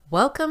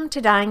Welcome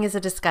to Dying is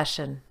a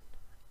Discussion.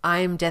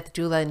 I'm death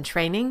doula in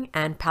training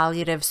and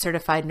palliative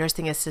certified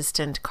nursing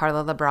assistant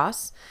Carla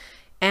LaBrosse,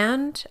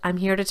 and I'm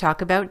here to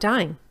talk about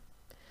dying.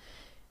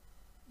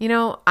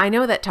 I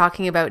know that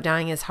talking about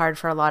dying is hard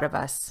for a lot of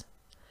us.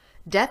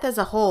 Death as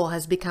a whole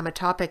has become a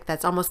topic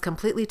that's almost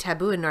completely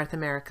taboo in North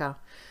America.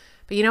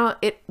 But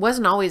it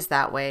wasn't always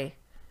that way.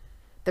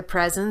 The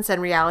presence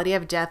and reality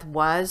of death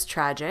was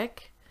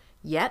tragic.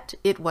 Yet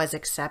it was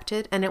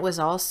accepted, and it was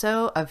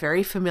also a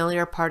very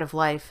familiar part of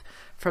life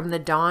from the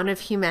dawn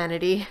of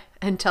humanity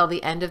until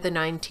the end of the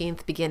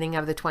 19th, beginning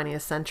of the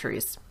 20th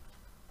centuries.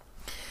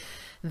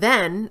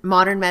 Then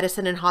modern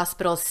medicine and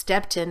hospitals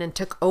stepped in and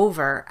took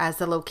over as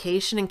the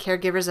location and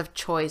caregivers of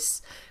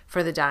choice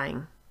for the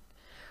dying.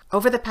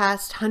 Over the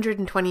past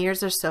 120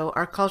 years or so,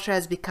 our culture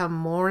has become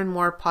more and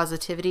more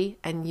positivity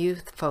and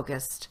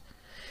youth-focused.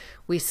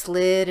 We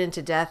slid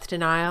into death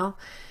denial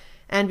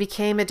and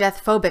became a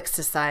death-phobic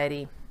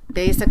society,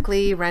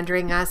 basically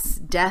rendering us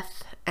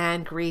death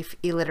and grief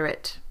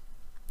illiterate.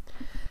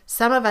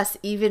 Some of us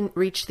even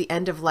reach the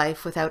end of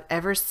life without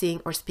ever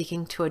seeing or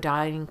speaking to a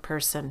dying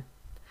person.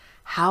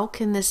 How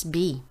can this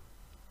be?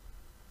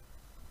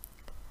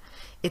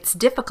 It's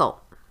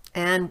difficult,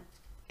 and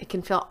it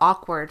can feel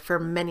awkward for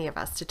many of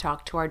us to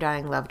talk to our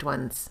dying loved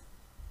ones.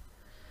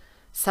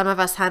 Some of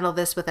us handle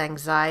this with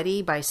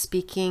anxiety by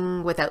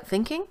speaking without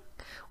thinking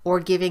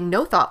or giving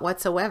no thought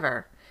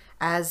whatsoever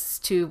as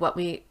to what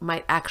we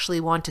might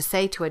actually want to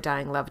say to a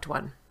dying loved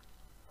one.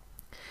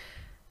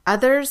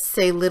 Others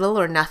say little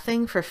or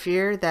nothing for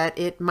fear that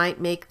it might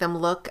make them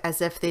look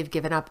as if they've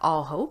given up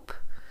all hope.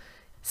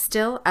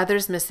 Still,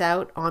 others miss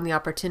out on the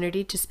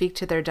opportunity to speak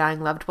to their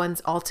dying loved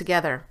ones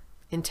altogether,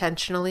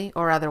 intentionally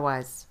or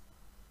otherwise.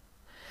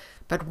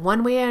 But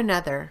one way or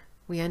another,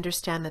 we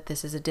understand that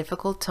this is a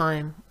difficult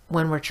time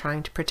when we're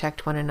trying to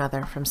protect one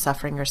another from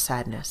suffering or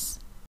sadness.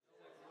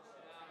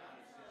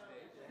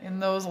 In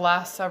those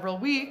last several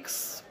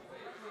weeks,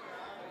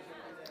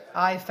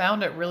 I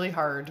found it really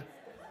hard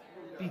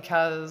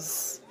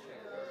because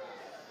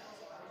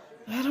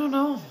I don't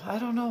know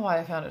why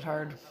I found it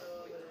hard.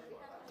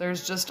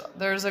 There's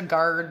a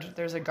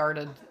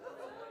guarded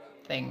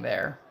thing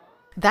there.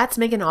 That's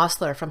Megan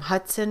Osler from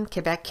Hudson,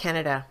 Quebec,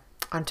 Canada,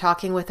 on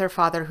talking with her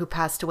father who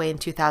passed away in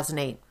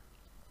 2008.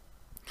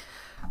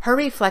 Her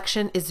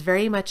reflection is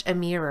very much a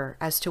mirror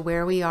as to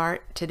where we are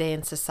today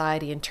in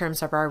society in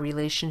terms of our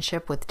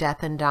relationship with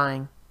death and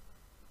dying.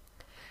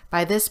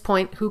 By this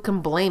point, who can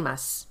blame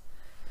us?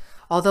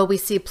 Although we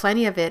see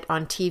plenty of it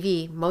on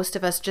TV, most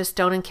of us just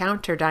don't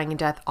encounter dying and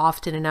death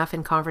often enough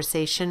in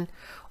conversation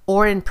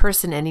or in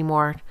person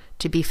anymore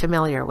to be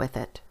familiar with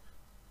it.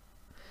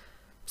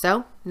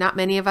 So, not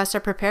many of us are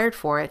prepared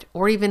for it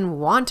or even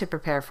want to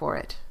prepare for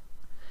it.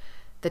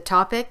 The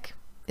topic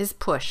is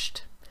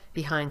pushed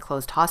behind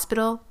closed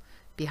hospital,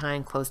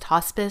 behind closed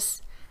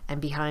hospice,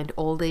 and behind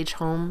old age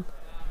home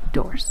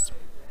doors.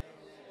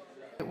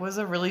 It was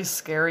a really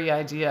scary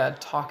idea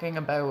talking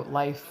about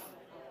life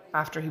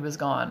after he was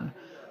gone.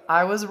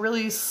 I was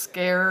really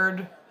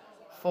scared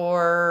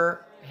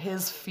for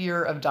his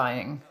fear of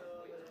dying.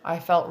 I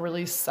felt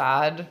really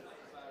sad.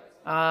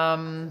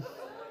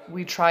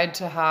 We tried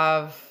to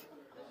have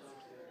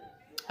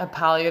a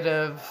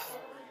palliative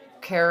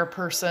care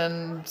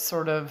person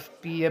sort of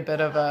be a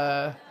bit of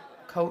a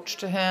coach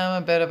to him, a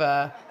bit of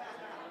a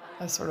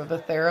sort of a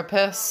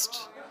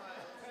therapist.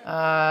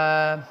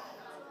 But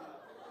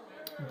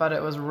it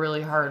was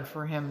really hard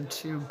for him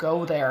to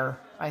go there,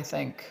 I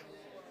think.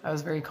 I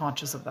was very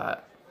conscious of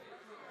that.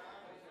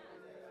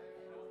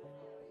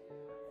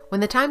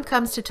 When the time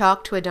comes to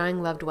talk to a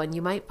dying loved one,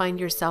 you might find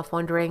yourself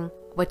wondering,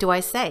 what do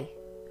I say?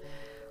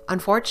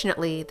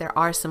 Unfortunately, there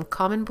are some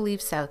common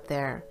beliefs out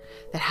there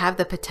that have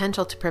the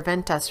potential to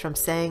prevent us from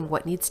saying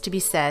what needs to be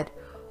said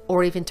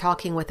or even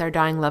talking with our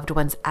dying loved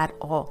ones at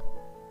all.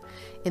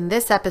 In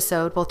this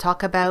episode, we'll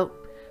talk about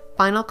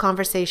final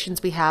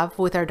conversations we have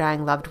with our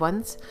dying loved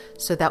ones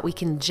so that we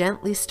can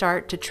gently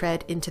start to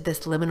tread into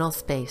this liminal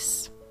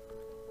space.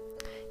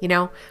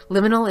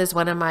 Liminal is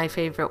one of my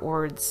favorite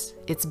words.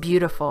 It's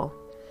beautiful.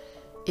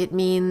 It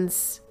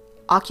means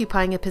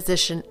occupying a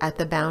position at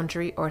the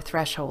boundary or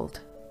threshold.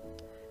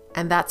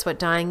 And that's what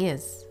dying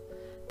is,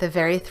 the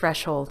very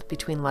threshold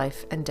between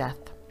life and death.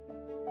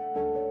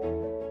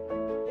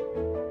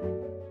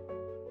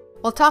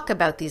 We'll talk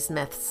about these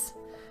myths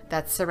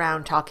that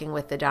surround talking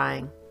with the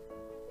dying.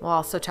 We'll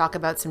also talk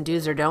about some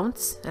do's or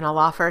don'ts, and I'll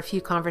offer a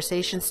few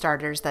conversation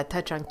starters that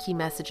touch on key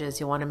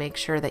messages you'll want to make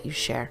sure that you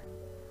share.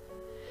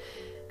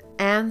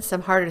 And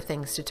some harder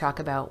things to talk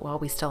about while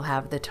we still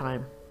have the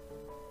time.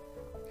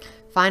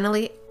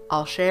 Finally,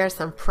 I'll share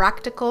some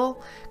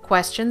practical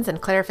questions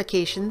and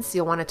clarifications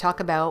you'll want to talk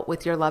about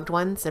with your loved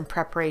ones in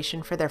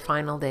preparation for their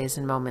final days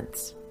and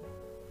moments.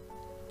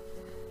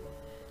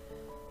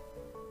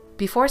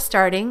 Before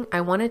starting, I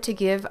wanted to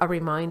give a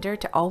reminder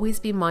to always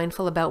be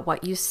mindful about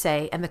what you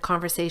say and the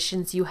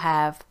conversations you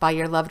have by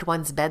your loved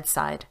one's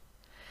bedside.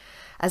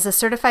 As a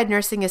certified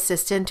nursing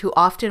assistant who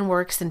often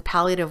works in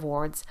palliative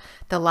wards,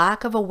 the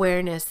lack of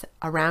awareness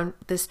around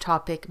this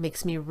topic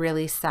makes me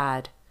really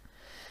sad.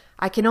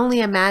 I can only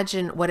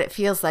imagine what it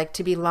feels like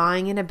to be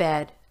lying in a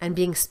bed and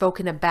being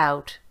spoken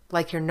about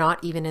like you're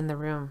not even in the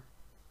room.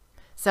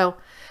 So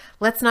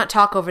let's not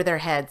talk over their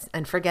heads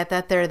and forget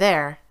that they're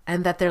there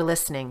and that they're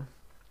listening.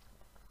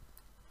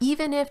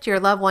 Even if your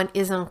loved one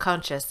is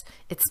unconscious,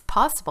 it's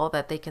possible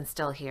that they can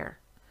still hear.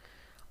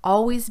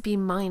 Always be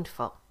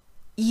mindful,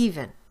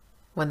 even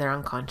when they're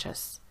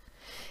unconscious.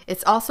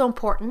 It's also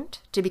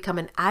important to become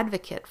an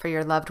advocate for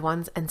your loved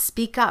ones and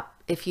speak up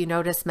if you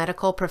notice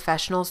medical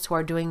professionals who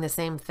are doing the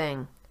same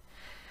thing.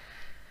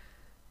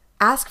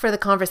 Ask for the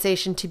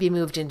conversation to be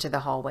moved into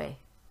the hallway.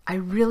 I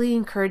really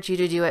encourage you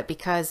to do it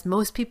because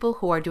most people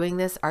who are doing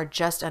this are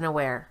just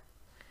unaware.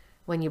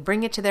 When you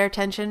bring it to their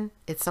attention,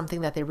 it's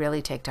something that they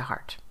really take to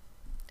heart.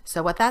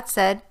 So with that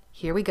said,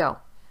 here we go.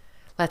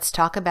 Let's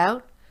talk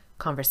about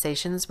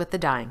conversations with the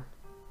dying.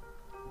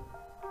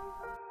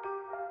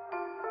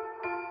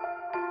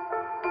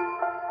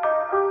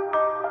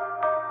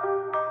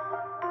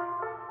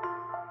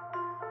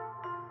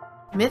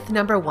 Myth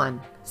number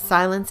 1,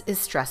 silence is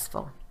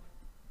stressful.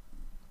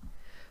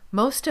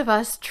 Most of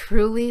us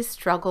truly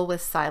struggle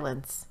with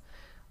silence.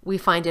 We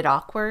find it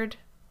awkward.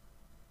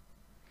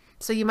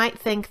 So you might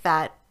think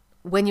that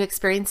when you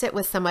experience it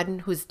with someone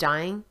who's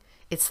dying,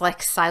 it's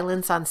like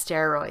silence on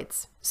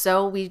steroids.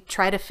 So we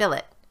try to fill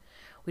it.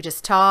 We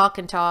just talk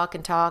and talk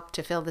and talk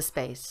to fill the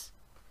space.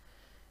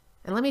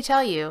 And let me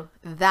tell you,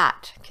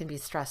 that can be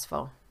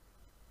stressful.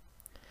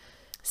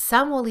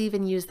 Some will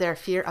even use their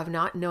fear of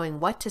not knowing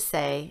what to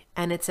say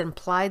and its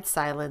implied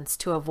silence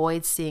to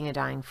avoid seeing a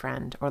dying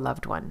friend or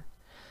loved one.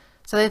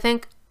 So they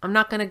think, I'm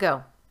not going to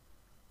go.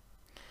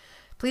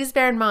 Please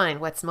bear in mind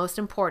what's most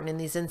important in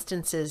these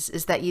instances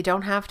is that you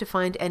don't have to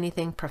find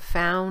anything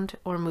profound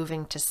or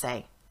moving to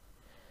say.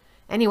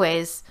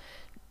 Anyways,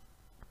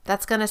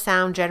 that's going to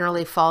sound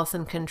generally false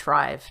and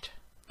contrived.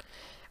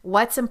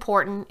 What's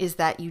important is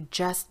that you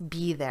just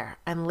be there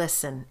and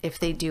listen if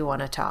they do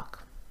want to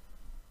talk.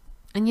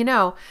 And you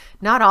know,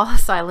 not all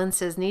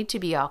silences need to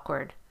be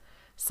awkward.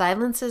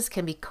 Silences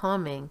can be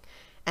calming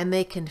and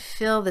they can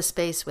fill the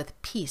space with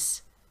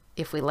peace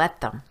if we let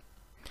them.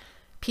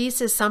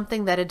 Peace is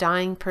something that a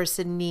dying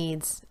person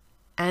needs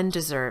and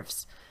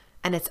deserves,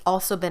 and it's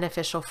also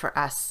beneficial for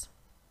us.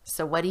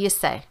 So what do you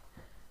say?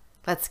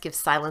 Let's give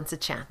silence a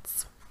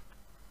chance.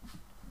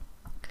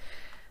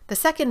 The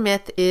second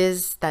myth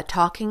is that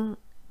talking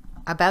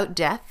about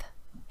death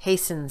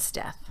hastens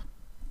death.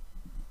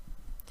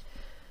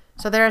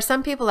 So there are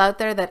some people out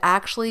there that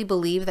actually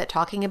believe that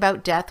talking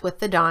about death with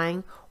the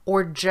dying,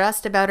 or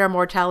just about our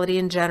mortality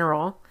in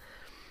general,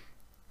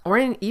 or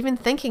even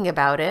thinking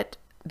about it,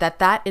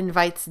 that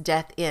invites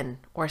death in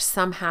or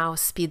somehow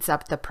speeds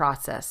up the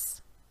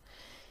process.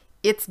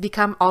 It's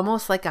become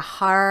almost like a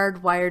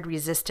hardwired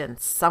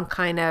resistance, some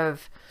kind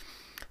of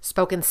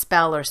spoken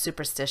spell or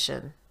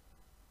superstition.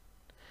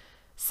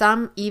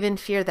 Some even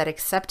fear that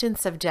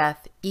acceptance of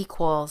death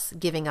equals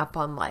giving up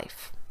on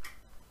life.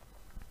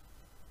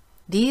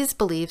 These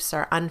beliefs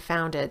are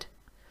unfounded.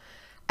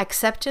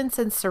 Acceptance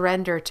and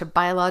surrender to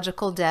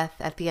biological death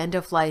at the end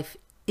of life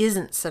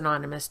isn't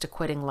synonymous to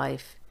quitting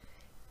life.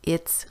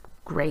 It's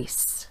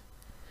grace.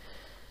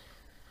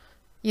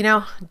 You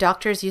know,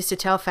 doctors used to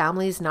tell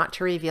families not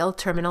to reveal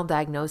terminal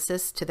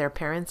diagnosis to their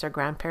parents or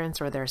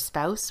grandparents or their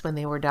spouse when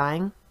they were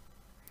dying.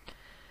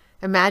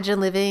 Imagine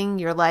living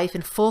your life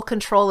in full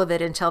control of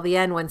it until the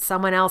end when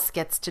someone else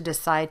gets to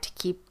decide to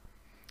keep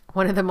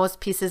one of the most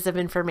pieces of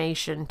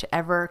information to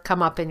ever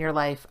come up in your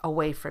life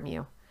away from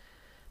you.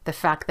 The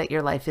fact that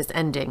your life is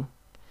ending.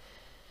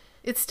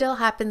 It still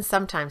happens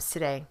sometimes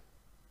today.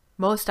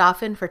 Most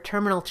often for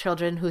terminal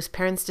children whose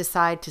parents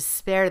decide to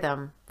spare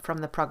them from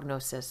the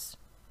prognosis.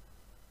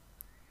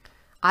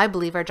 I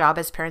believe our job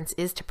as parents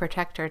is to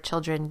protect our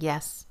children,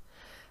 yes,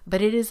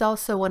 but it is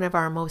also one of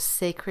our most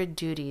sacred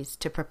duties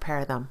to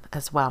prepare them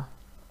as well.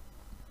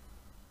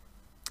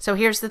 So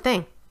here's the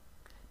thing.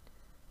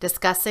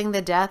 Discussing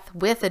the death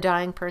with a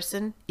dying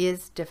person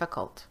is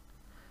difficult,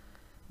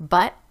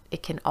 but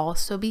it can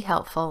also be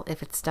helpful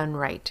if it's done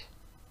right.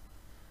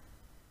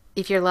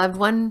 If your loved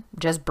one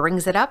just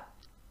brings it up,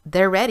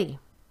 they're ready.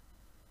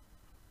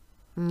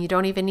 And you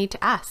don't even need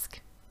to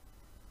ask.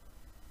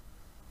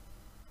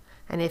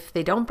 And if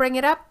they don't bring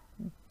it up,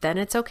 then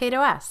it's okay to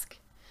ask.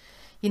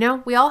 You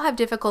know, we all have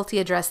difficulty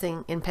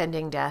addressing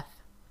impending death.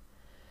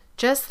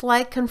 Just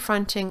like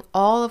confronting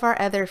all of our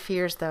other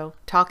fears, though,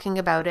 talking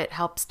about it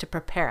helps to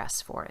prepare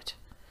us for it.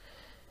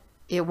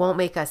 It won't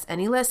make us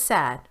any less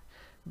sad,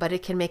 but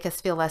it can make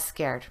us feel less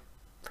scared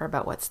for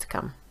about what's to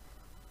come.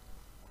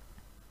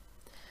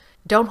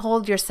 Don't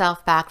hold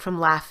yourself back from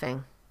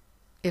laughing.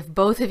 If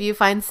both of you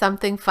find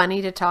something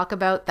funny to talk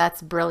about,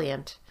 that's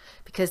brilliant,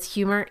 because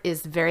humor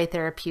is very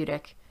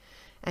therapeutic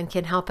and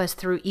can help us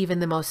through even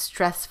the most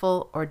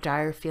stressful or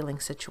dire feeling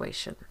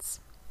situations.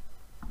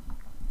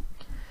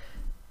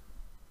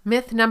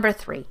 Myth number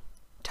 3,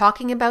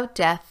 talking about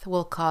death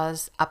will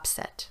cause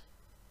upset.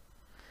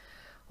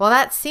 Well,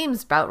 that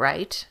seems about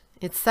right.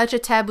 It's such a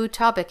taboo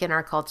topic in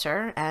our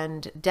culture,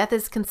 and death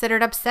is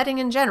considered upsetting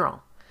in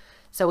general.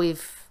 So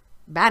we've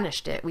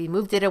banished it. We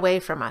moved it away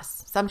from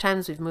us.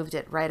 Sometimes we've moved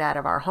it right out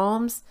of our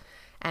homes,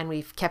 and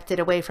we've kept it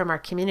away from our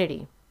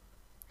community.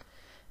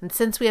 And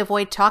since we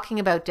avoid talking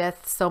about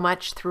death so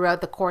much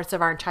throughout the course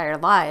of our entire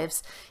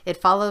lives, it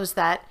follows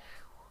that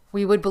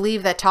we would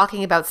believe that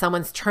talking about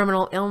someone's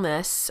terminal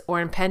illness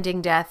or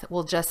impending death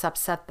will just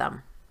upset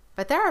them.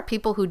 But there are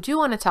people who do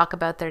want to talk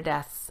about their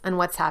deaths and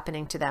what's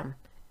happening to them.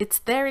 It's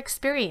their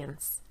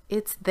experience.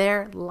 It's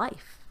their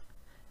life.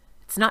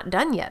 It's not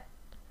done yet.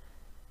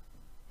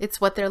 It's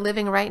what they're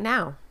living right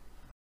now.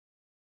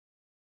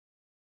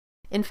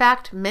 In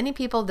fact, many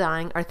people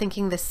dying are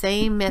thinking the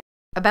same myth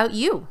about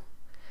you,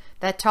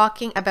 that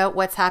talking about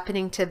what's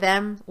happening to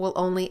them will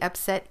only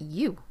upset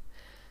you.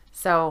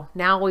 So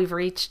now we've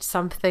reached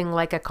something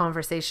like a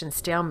conversation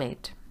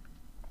stalemate.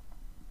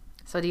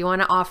 So do you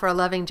want to offer a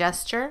loving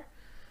gesture?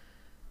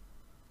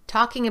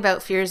 Talking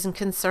about fears and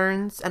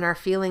concerns and our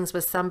feelings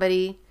with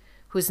somebody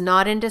who's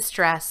not in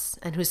distress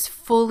and who's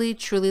fully,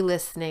 truly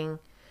listening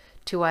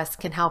to us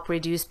can help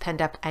reduce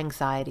pent-up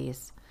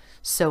anxieties.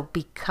 So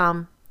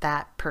become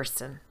that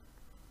person.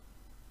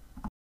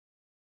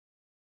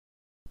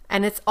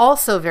 And it's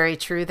also very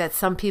true that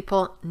some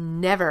people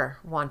never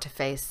want to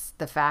face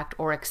the fact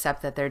or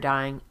accept that they're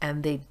dying,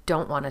 and they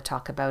don't want to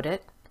talk about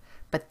it.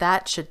 But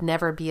that should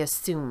never be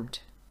assumed.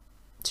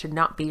 It should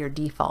not be your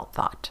default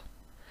thought.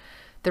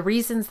 The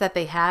reasons that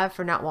they have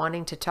for not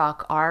wanting to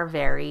talk are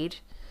varied.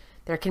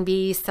 There can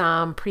be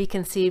some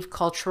preconceived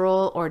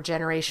cultural or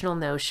generational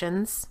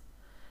notions.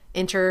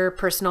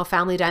 Interpersonal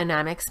family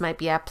dynamics might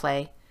be at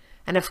play.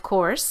 And of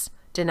course,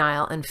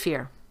 denial and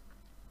fear.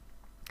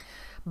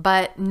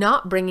 But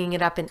not bringing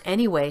it up in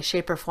any way,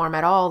 shape, or form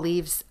at all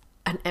leaves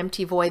an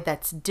empty void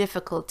that's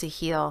difficult to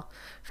heal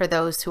for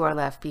those who are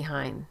left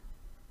behind.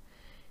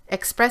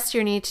 Express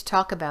your need to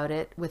talk about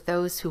it with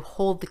those who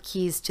hold the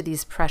keys to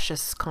these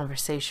precious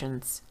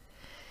conversations.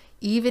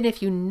 Even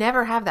if you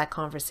never have that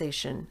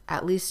conversation,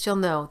 at least you'll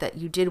know that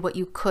you did what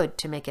you could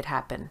to make it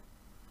happen.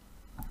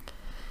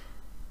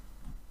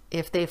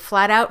 If they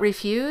flat out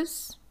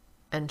refuse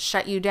and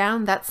shut you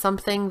down, that's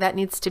something that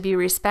needs to be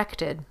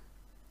respected.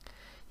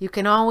 You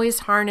can always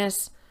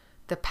harness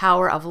the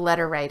power of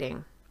letter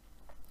writing.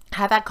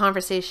 Have that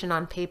conversation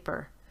on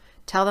paper.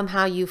 Tell them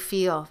how you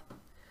feel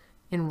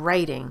in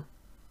writing.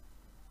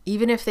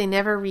 Even if they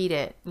never read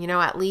it,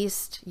 at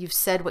least you've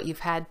said what you've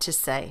had to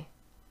say.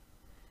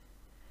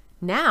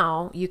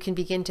 Now you can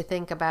begin to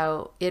think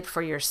about it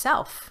for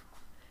yourself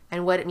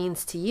and what it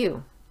means to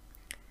you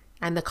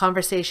and the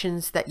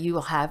conversations that you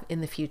will have in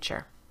the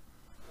future.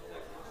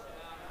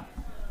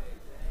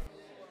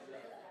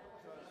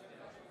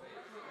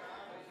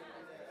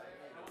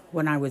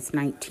 When I was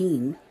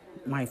 19,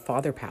 my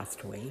father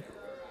passed away.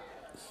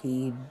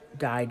 He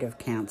died of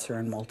cancer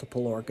in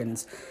multiple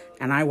organs,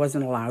 and I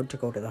wasn't allowed to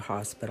go to the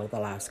hospital the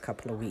last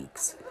couple of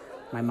weeks.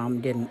 My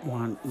mom didn't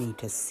want me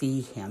to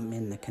see him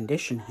in the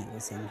condition he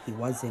was in. He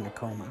was in a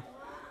coma.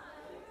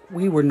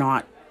 We were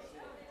not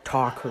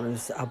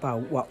talkers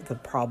about what the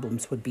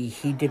problems would be.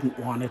 He didn't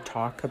want to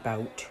talk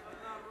about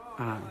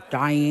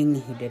dying.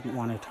 He didn't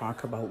want to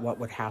talk about what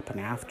would happen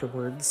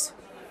afterwards.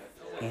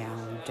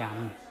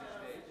 And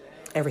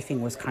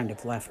everything was kind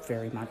of left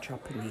very much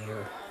up in the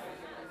air.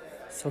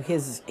 So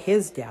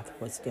his death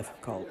was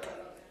difficult,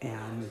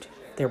 and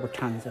there were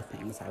tons of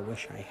things I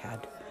wish I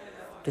had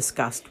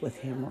discussed with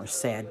him or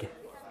said.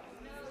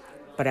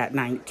 But at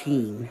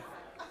 19,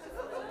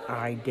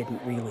 I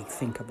didn't really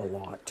think of a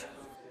lot.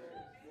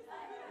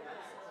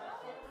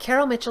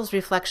 Carol Mitchell's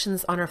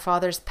reflections on her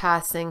father's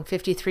passing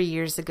 53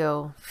 years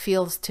ago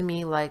feels to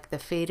me like the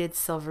faded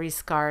silvery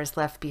scars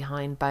left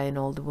behind by an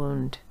old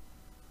wound.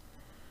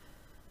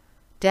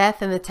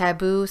 Death and the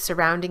taboo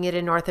surrounding it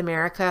in North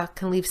America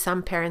can leave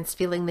some parents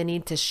feeling the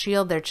need to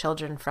shield their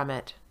children from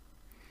it.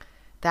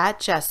 That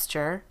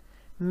gesture,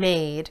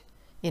 made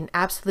in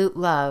absolute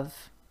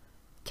love,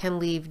 can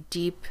leave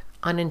deep,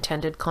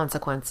 unintended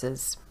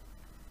consequences.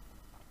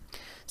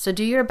 So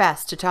do your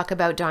best to talk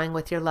about dying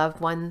with your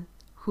loved one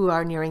who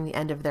are nearing the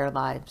end of their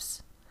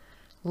lives.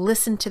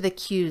 Listen to the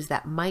cues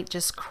that might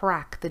just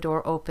crack the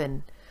door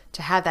open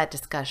to have that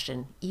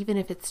discussion, even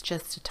if it's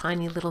just a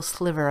tiny little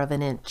sliver of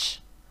an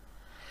inch.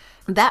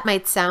 That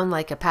might sound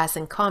like a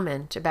passing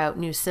comment about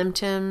new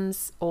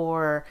symptoms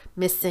or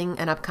missing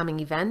an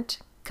upcoming event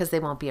because they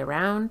won't be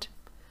around,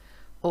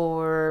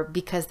 or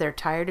because they're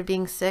tired of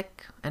being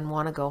sick and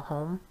want to go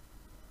home.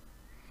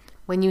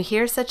 When you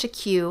hear such a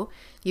cue,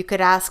 you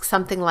could ask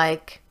something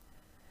like,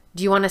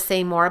 "Do you want to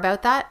say more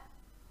about that?"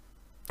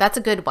 That's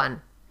a good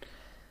one.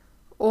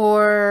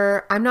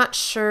 Or, "I'm not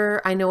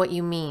sure I know what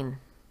you mean."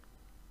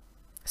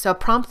 So a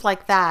prompt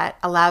like that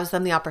allows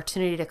them the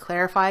opportunity to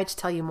clarify, to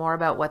tell you more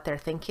about what they're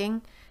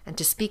thinking, and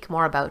to speak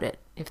more about it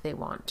if they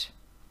want.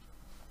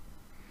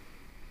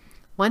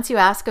 Once you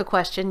ask a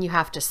question, you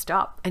have to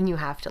stop and you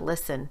have to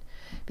listen,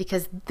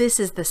 because this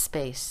is the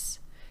space,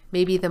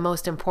 maybe the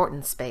most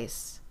important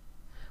space,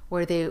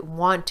 where they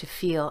want to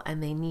feel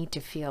and they need to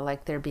feel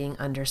like they're being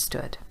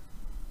understood.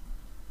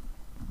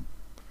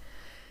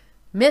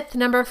 Myth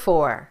number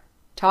 4,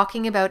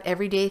 talking about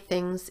everyday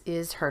things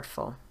is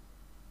hurtful.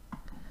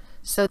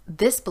 So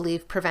this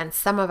belief prevents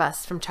some of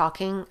us from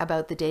talking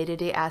about the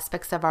day-to-day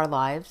aspects of our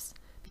lives,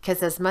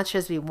 because as much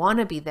as we want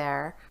to be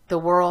there, the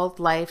world,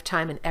 life,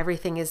 time, and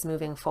everything is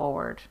moving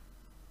forward.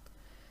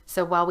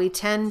 So while we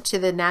tend to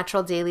the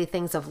natural daily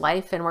things of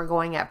life and we're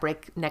going at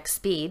breakneck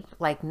speed,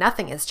 like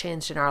nothing has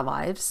changed in our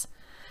lives,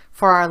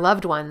 for our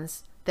loved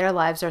ones, their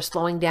lives are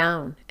slowing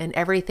down and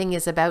everything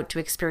is about to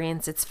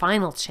experience its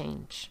final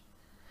change.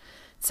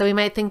 So we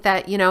might think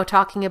that,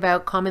 talking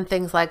about common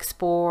things like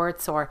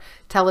sports or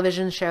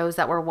television shows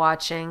that we're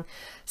watching,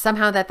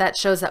 somehow that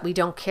shows that we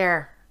don't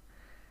care,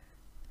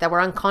 that we're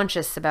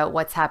unconscious about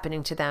what's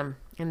happening to them,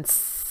 and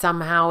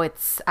somehow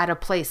it's out of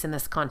place in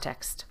this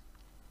context.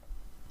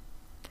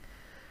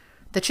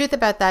 The truth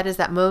about that is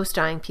that most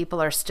dying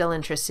people are still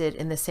interested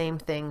in the same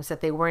things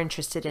that they were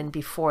interested in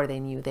before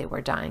they knew they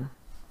were dying.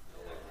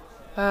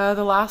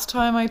 The last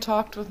time I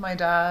talked with my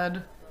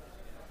dad,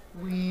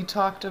 we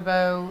talked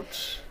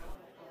about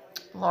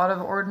a lot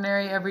of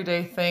ordinary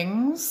everyday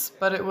things,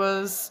 but it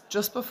was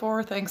just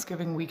before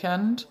Thanksgiving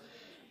weekend,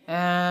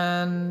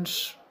 and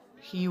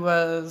he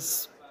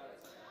was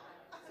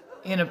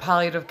in a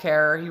palliative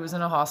care. He was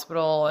in a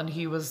hospital, and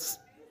he was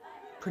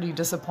pretty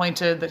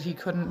disappointed that he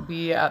couldn't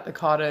be at the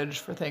cottage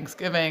for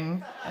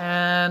Thanksgiving.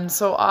 And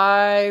so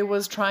I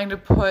was trying to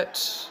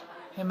put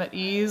him at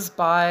ease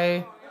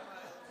by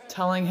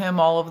telling him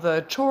all of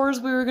the chores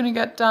we were going to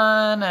get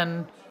done.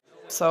 And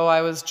so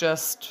I was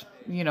just,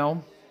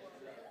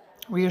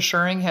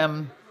 reassuring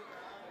him,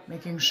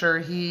 making sure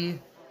he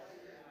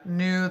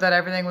knew that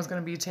everything was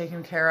going to be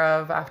taken care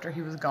of after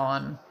he was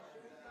gone.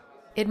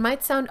 It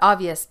might sound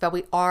obvious, but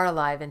we are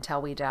alive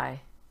until we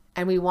die,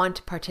 and we want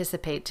to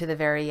participate to the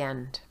very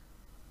end.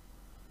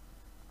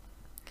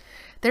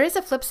 There is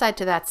a flip side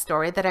to that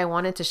story that I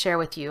wanted to share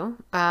with you.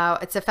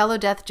 It's a fellow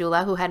death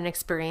doula who had an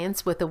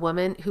experience with a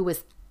woman who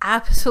was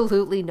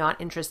absolutely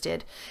not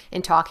interested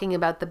in talking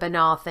about the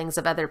banal things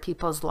of other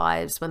people's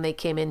lives when they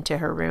came into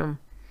her room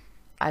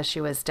as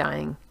she was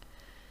dying.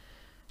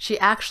 She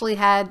actually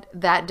had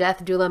that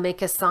death doula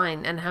make a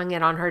sign and hung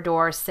it on her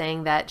door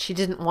saying that she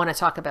didn't want to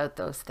talk about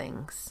those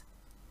things.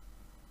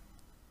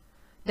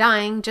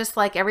 Dying, just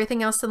like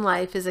everything else in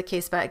life, is a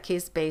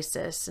case-by-case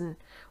basis, and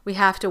we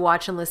have to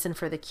watch and listen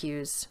for the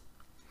cues.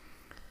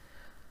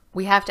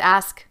 We have to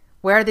ask,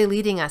 where are they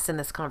leading us in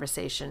this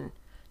conversation?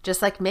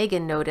 Just like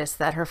Megan noticed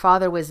that her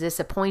father was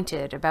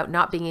disappointed about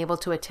not being able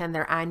to attend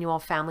their annual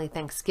family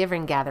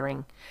Thanksgiving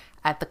gathering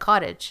at the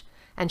cottage,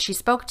 and she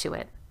spoke to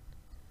it.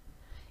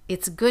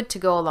 It's good to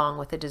go along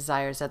with the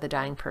desires of the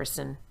dying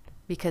person,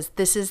 because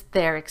this is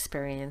their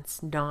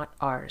experience, not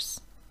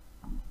ours.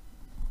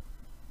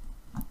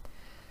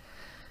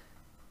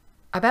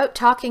 About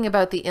talking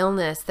about the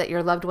illness that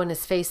your loved one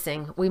is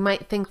facing, we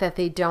might think that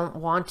they don't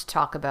want to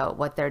talk about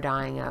what they're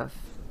dying of.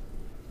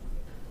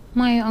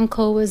 My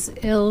uncle was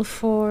ill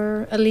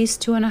for at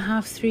least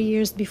 2.5, 3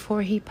 years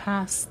before he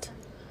passed.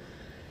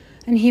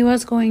 And he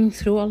was going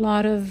through a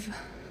lot of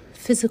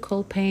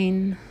physical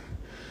pain,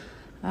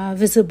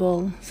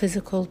 visible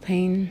physical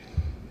pain.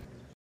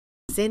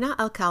 Zaina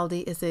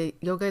Alcalde is a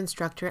yoga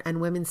instructor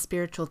and women's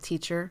spiritual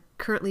teacher,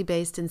 currently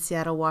based in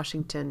Seattle,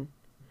 Washington.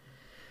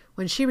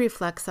 When she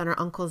reflects on her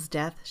uncle's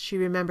death, she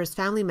remembers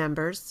family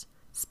members,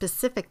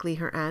 specifically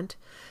her aunt,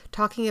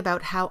 talking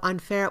about how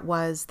unfair it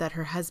was that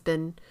her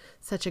husband,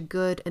 such a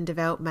good and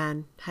devout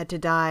man, had to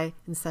die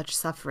in such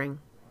suffering.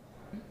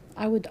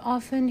 I would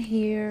often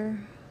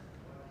hear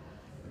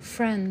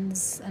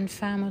friends and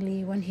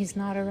family, when he's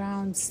not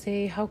around,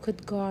 say, how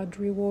could God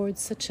reward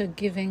such a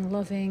giving,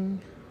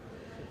 loving,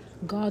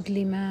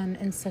 godly man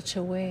in such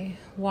a way?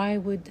 Why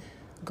would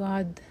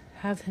God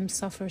have him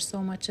suffer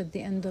so much at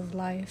the end of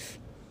life?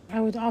 I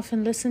would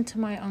often listen to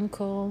my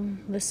uncle,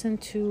 listen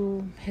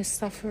to his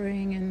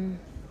suffering, and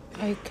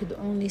I could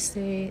only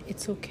say,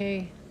 it's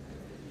okay.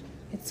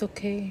 It's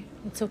okay.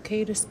 It's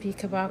okay to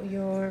speak about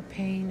your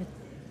pain.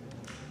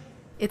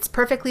 It's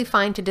perfectly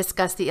fine to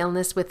discuss the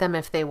illness with them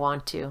if they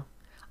want to.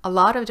 A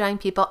lot of dying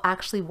people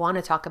actually want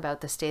to talk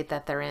about the state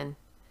that they're in.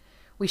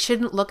 We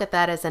shouldn't look at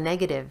that as a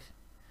negative.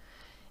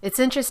 It's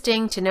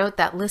interesting to note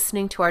that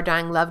listening to our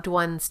dying loved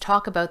ones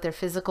talk about their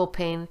physical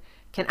pain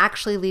can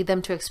actually lead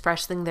them to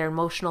expressing their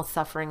emotional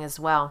suffering as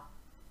well.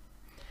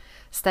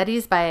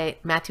 Studies by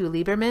Matthew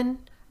Lieberman,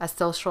 a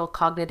social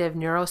cognitive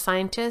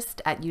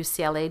neuroscientist at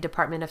UCLA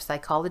Department of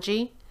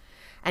Psychology,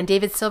 and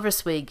David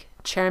Silverswig,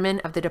 chairman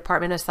of the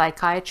Department of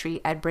Psychiatry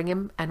at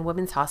Brigham and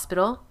Women's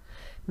Hospital,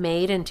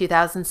 made in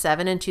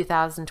 2007 and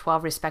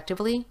 2012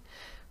 respectively,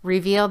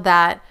 revealed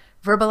that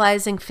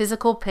verbalizing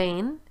physical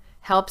pain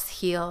helps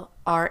heal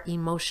our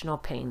emotional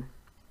pain.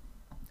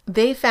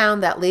 They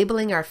found that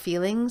labeling our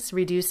feelings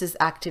reduces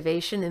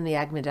activation in the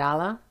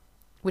amygdala,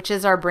 which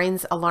is our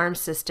brain's alarm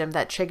system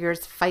that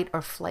triggers fight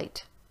or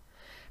flight.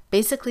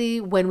 Basically,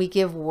 when we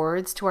give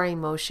words to our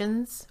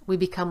emotions, we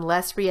become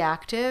less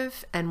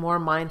reactive and more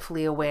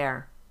mindfully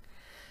aware.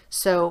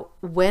 So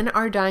when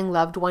our dying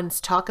loved ones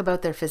talk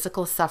about their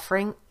physical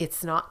suffering,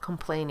 it's not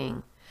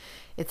complaining.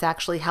 It's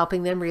actually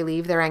helping them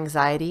relieve their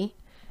anxiety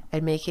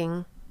and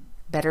making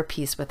better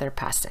peace with their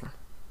passing.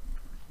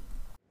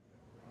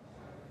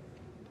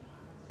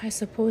 I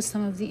suppose,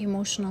 some of the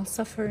emotional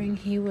suffering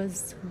he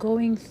was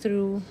going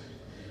through,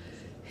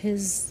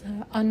 his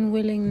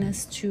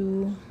unwillingness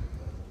to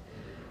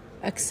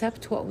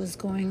accept what was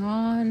going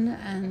on,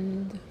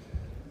 and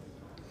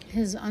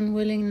his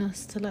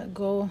unwillingness to let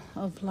go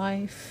of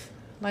life.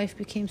 Life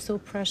became so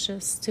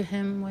precious to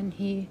him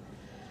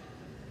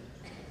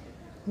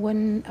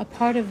when a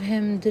part of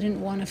him didn't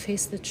want to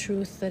face the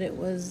truth that it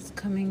was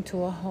coming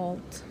to a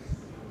halt,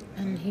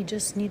 and he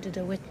just needed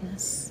a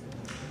witness.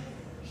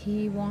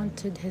 He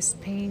wanted his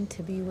pain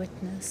to be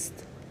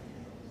witnessed,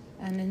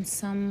 and in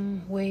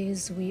some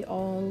ways we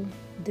all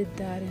did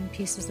that in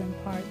pieces and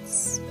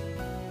parts.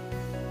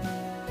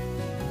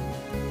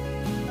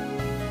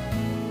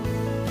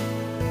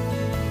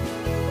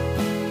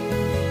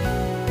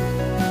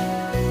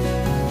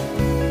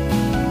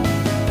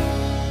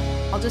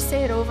 I'll just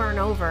say it over and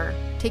over.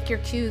 Take your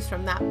cues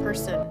from that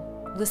person.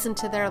 Listen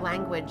to their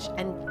language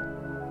and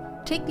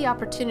take the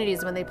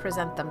opportunities when they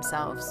present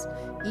themselves.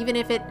 Even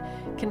if it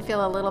can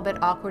feel a little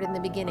bit awkward in the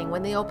beginning,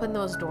 when they open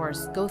those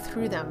doors, go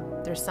through them.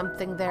 There's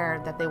something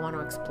there that they want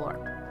to explore.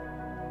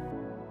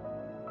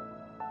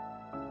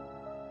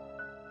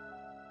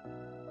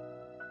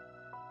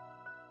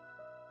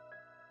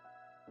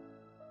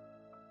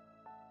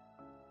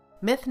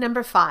 Myth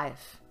number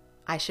 5.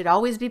 I should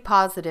always be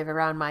positive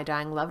around my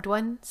dying loved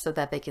one so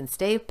that they can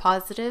stay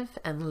positive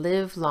and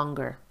live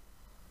longer.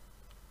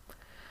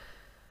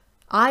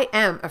 I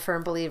am a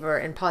firm believer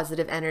in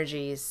positive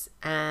energies,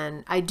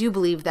 and I do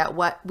believe that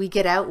what we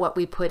get out, what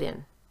we put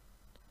in.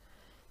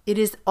 It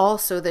is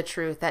also the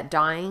truth that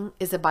dying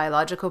is a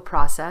biological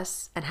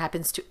process and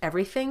happens to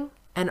everything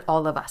and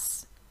all of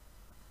us,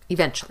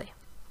 eventually.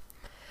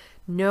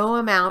 No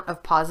amount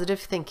of positive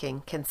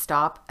thinking can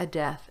stop a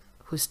death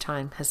whose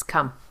time has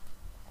come.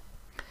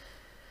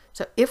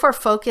 So if we're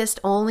focused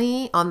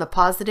only on the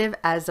positive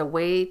as a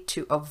way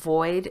to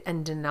avoid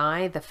and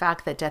deny the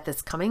fact that death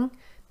is coming,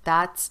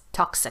 that's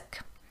toxic.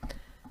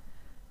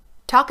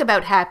 Talk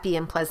about happy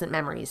and pleasant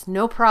memories,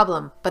 no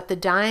problem, but the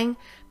dying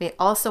may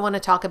also want to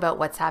talk about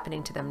what's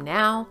happening to them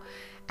now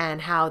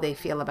and how they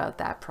feel about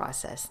that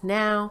process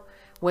now,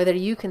 whether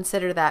you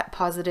consider that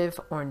positive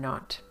or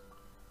not.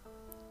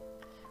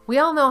 We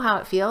all know how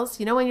it feels.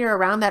 You know, when you're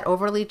around that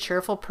overly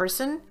cheerful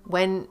person,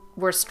 when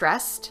we're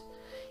stressed,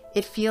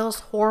 it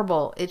feels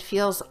horrible. It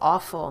feels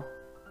awful.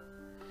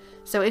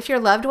 So if your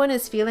loved one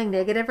is feeling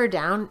negative or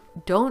down,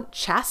 don't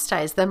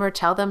chastise them or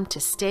tell them to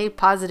stay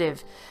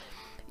positive.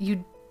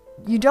 You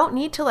don't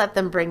need to let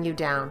them bring you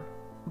down,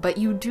 but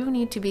you do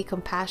need to be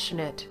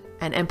compassionate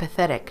and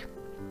empathetic.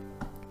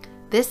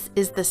 This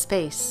is the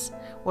space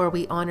where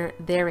we honor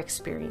their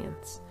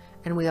experience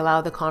and we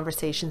allow the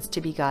conversations to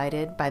be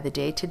guided by the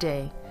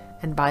day-to-day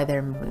and by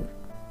their mood.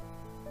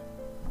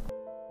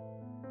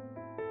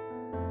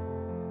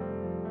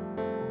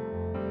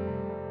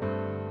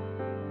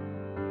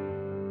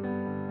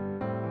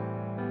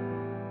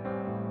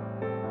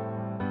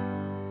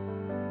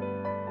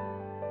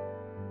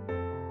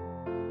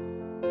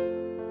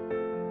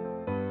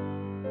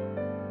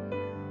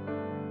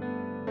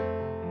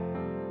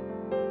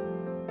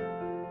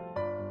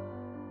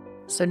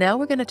 So now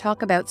we're going to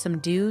talk about some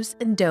do's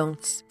and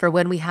don'ts for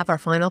when we have our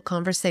final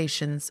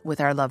conversations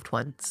with our loved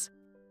ones.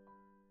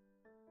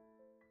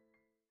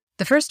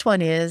 The first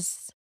one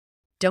is,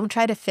 don't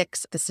try to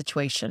fix the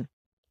situation.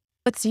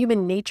 It's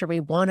human nature. We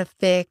want to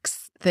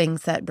fix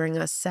things that bring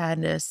us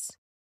sadness.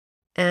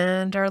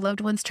 And our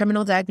loved one's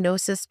terminal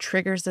diagnosis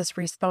triggers this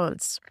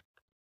response.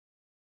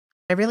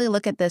 I really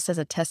look at this as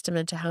a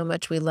testament to how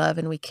much we love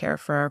and we care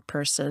for our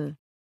person.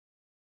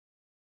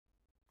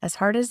 As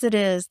hard as it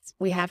is,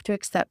 we have to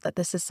accept that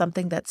this is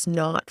something that's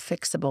not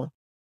fixable.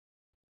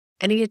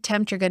 Any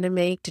attempt you're going to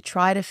make to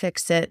try to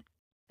fix it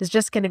is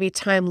just going to be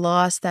time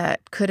lost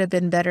that could have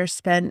been better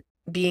spent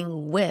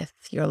being with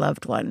your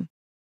loved one.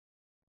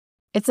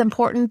 It's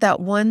important that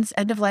once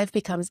end of life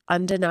becomes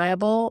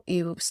undeniable,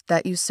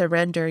 that you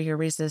surrender your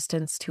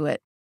resistance to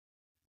it.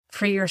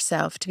 Free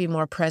yourself to be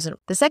more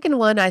present. The second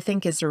one I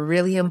think is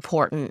really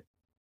important.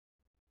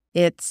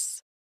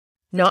 It's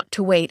not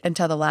to wait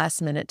until the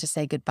last minute to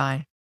say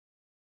goodbye.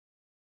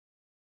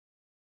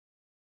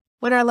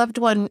 When our loved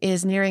one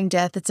is nearing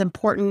death, it's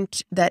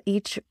important that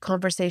each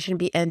conversation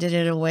be ended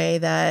in a way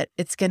that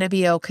it's going to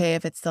be okay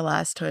if it's the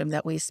last time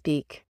that we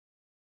speak.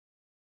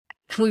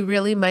 We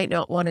really might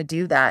not want to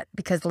do that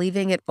because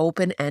leaving it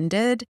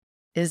open-ended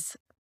is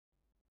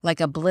like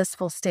a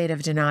blissful state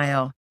of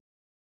denial.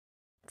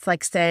 It's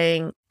like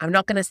saying, I'm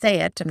not going to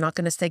say it. I'm not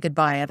going to say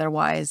goodbye.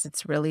 Otherwise,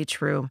 it's really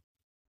true.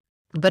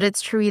 But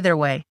it's true either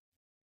way.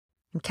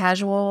 And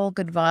casual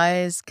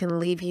goodbyes can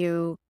leave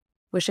you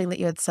wishing that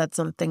you had said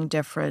something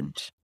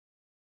different.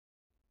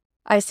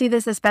 I see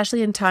this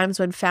especially in times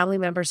when family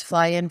members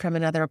fly in from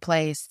another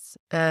place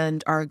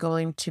and are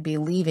going to be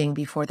leaving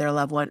before their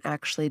loved one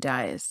actually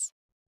dies.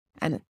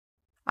 And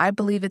I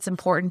believe it's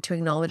important to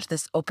acknowledge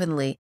this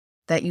openly,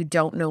 that you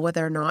don't know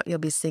whether or not you'll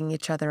be seeing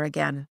each other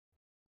again.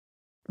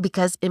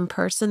 Because in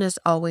person is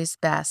always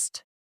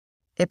best.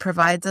 It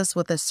provides us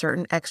with a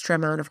certain extra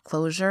amount of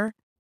closure,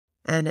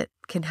 and it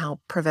can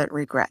help prevent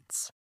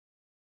regrets.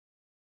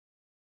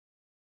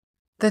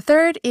 The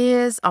third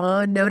is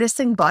on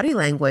noticing body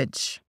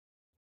language.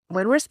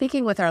 When we're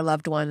speaking with our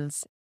loved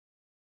ones,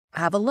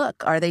 have a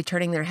look. Are they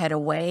turning their head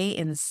away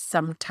in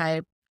some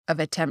type of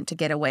attempt to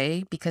get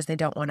away because they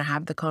don't want to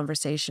have the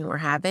conversation we're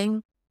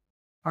having?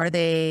 Are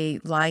they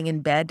lying in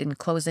bed and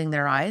closing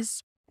their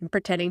eyes and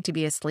pretending to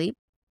be asleep?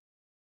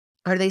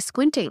 Are they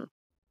squinting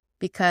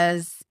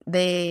because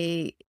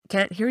they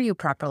can't hear you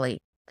properly?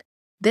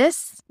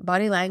 This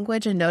body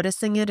language and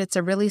noticing it, it's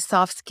a really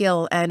soft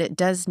skill, and it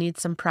does need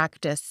some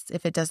practice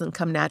if it doesn't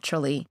come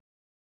naturally.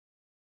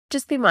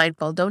 Just be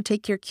mindful. Don't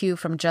take your cue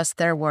from just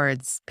their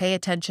words. Pay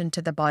attention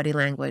to the body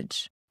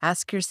language.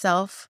 Ask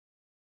yourself,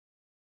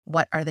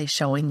 what are they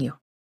showing you?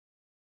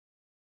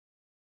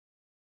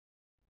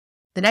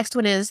 The next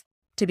one is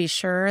to be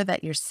sure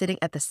that you're sitting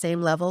at the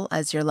same level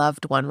as your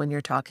loved one when you're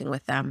talking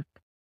with them.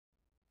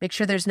 Make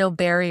sure there's no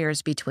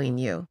barriers between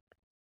you.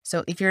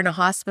 So if you're in a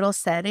hospital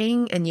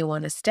setting and you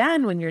want to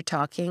stand when you're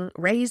talking,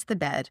 raise the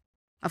bed.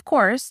 Of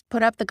course,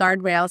 put up the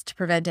guardrails to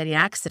prevent any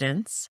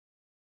accidents.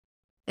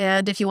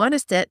 And if you want to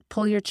sit,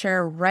 pull your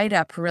chair right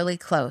up really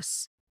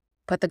close.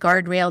 Put the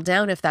guardrail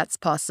down if that's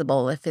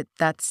possible, if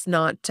that's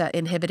not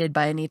inhibited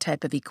by any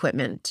type of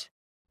equipment.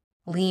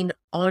 Lean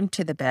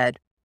onto the bed.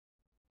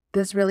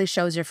 This really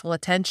shows your full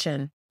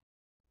attention.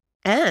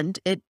 And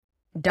it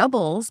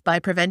doubles by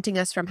preventing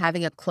us from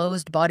having a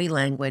closed body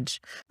language.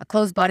 A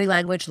closed body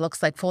language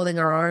looks like folding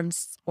our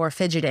arms or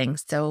fidgeting,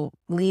 so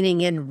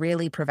leaning in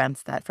really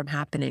prevents that from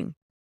happening.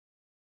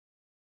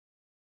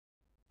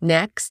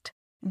 Next,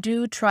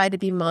 do try to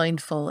be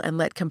mindful and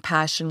let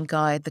compassion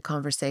guide the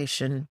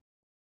conversation.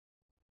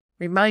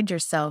 Remind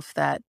yourself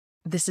that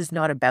this is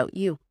not about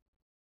you.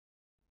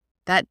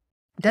 That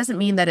doesn't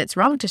mean that it's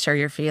wrong to share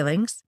your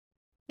feelings.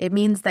 It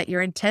means that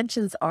your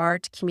intentions are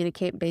to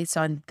communicate based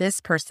on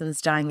this person's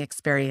dying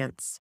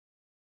experience.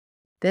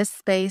 This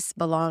space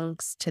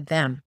belongs to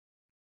them.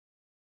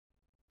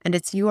 And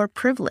it's your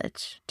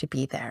privilege to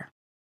be there.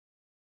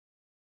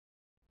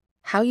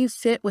 How you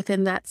fit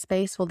within that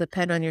space will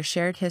depend on your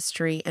shared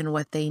history and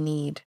what they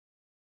need.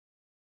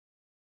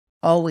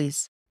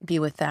 Always be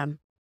with them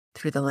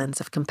through the lens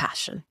of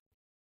compassion.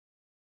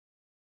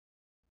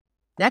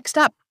 Next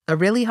up, a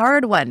really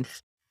hard one.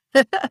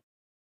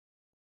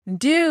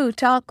 Do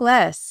talk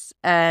less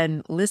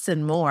and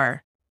listen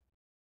more.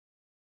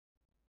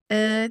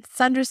 It's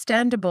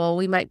understandable.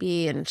 We might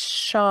be in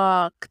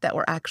shock that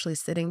we're actually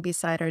sitting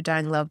beside our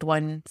dying loved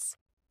ones.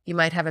 You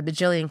might have a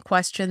bajillion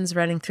questions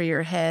running through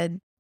your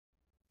head,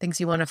 things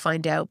you want to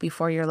find out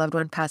before your loved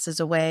one passes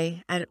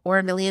away, or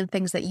a million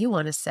things that you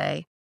want to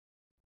say.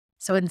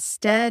 So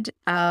instead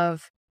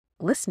of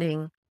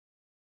listening,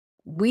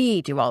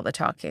 we do all the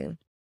talking.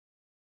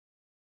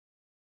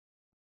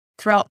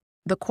 Throughout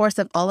the course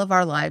of all of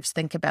our lives,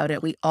 think about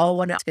it. We all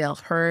want to feel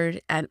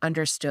heard and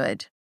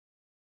understood.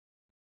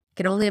 I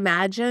can only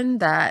imagine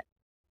that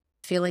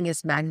feeling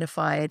is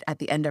magnified at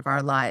the end of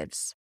our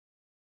lives.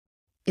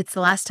 It's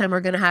the last time we're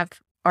going to have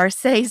our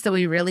say, so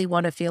we really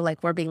want to feel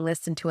like we're being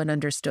listened to and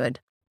understood.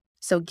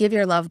 So give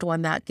your loved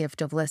one that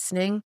gift of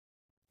listening.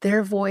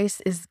 Their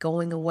voice is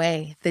going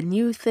away. The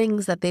new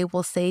things that they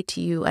will say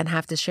to you and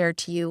have to share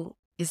to you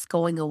is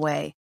going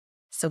away.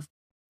 So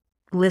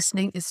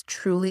listening is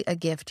truly a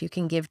gift you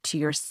can give to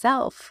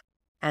yourself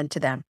and to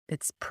them.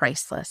 It's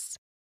priceless.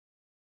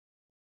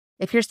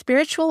 If you're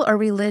spiritual or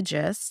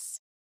religious,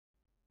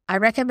 I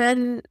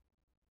recommend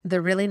the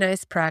really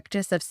nice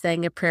practice of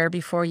saying a prayer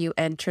before you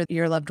enter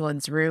your loved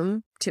one's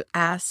room to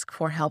ask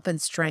for help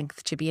and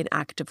strength to be an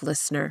active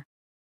listener.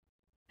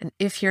 And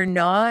if you're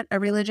not a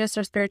religious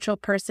or spiritual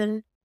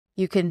person,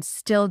 you can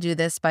still do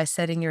this by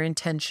setting your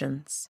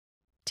intentions.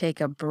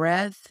 Take a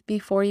breath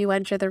before you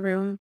enter the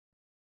room.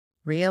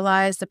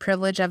 Realize the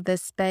privilege of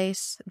this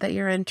space that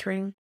you're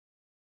entering.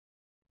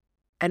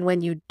 And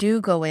when you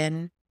do go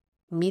in,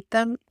 meet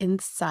them in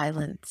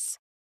silence.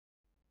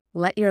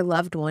 Let your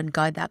loved one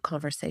guide that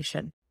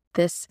conversation.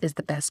 This is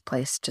the best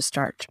place to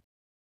start.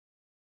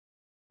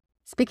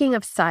 Speaking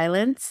of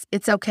silence,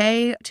 it's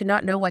okay to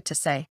not know what to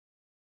say.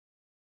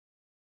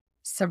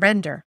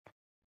 Surrender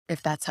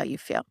if that's how you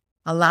feel.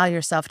 Allow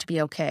yourself to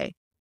be okay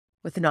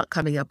with not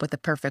coming up with the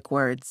perfect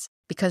words,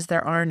 because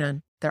there are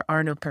none. There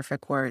are no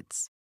perfect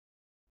words.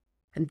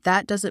 And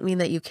that doesn't mean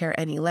that you care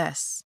any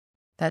less.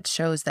 That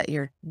shows that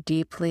you're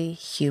deeply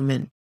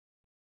human.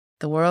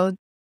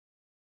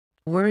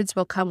 Words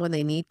will come when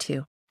they need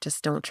to.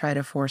 Just don't try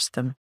to force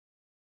them.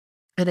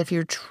 And if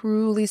you're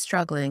truly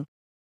struggling,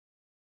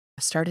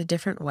 start a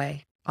different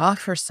way.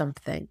 Offer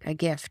something, a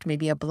gift,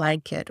 maybe a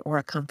blanket or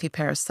a comfy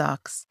pair of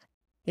socks.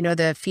 You know,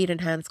 the feet and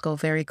hands go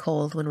very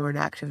cold when we're in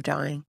active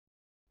dying.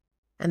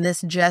 And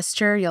this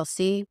gesture, you'll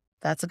see,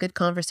 that's a good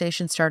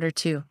conversation starter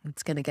too.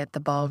 It's going to get the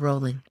ball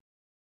rolling.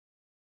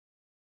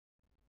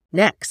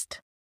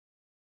 Next,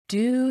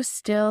 do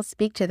still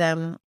speak to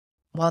them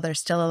while they're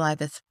still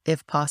alive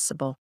if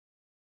possible.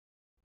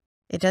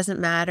 It doesn't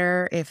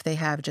matter if they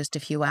have just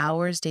a few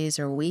hours, days,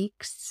 or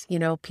weeks. You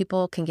know,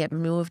 people can get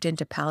moved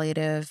into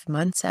palliative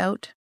months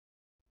out.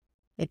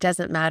 It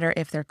doesn't matter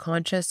if they're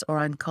conscious or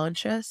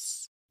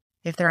unconscious.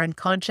 If they're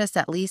unconscious,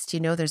 at least you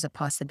know there's a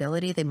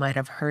possibility they might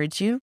have heard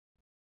you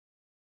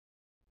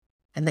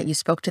and that you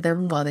spoke to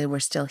them while they were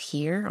still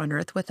here on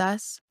earth with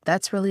us.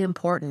 That's really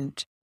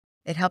important.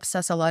 It helps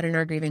us a lot in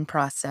our grieving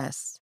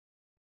process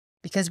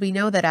because we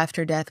know that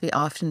after death, we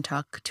often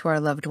talk to our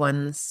loved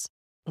ones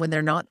when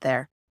they're not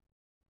there.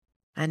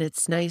 And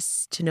it's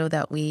nice to know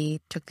that we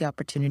took the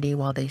opportunity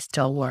while they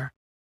still were.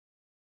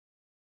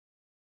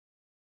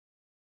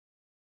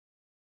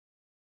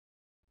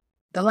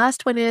 The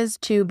last one is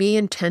to be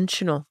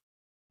intentional.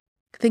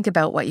 Think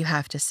about what you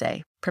have to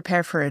say.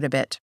 Prepare for it a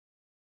bit.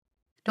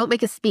 Don't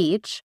make a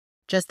speech.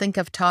 Just think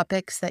of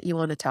topics that you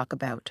want to talk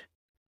about.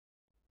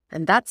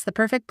 And that's the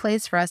perfect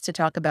place for us to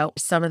talk about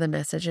some of the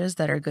messages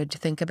that are good to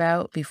think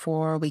about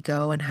before we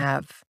go and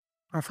have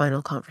our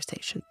final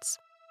conversations.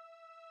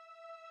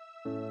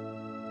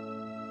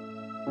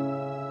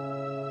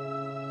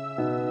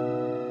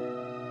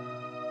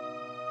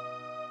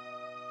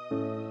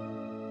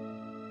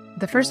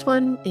 The first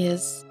one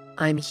is,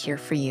 I'm here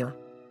for you.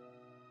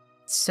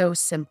 So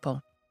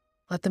simple.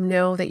 Let them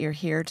know that you're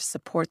here to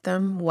support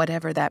them,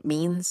 whatever that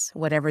means,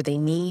 whatever they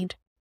need.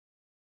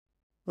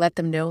 Let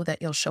them know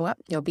that you'll show up,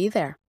 you'll be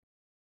there.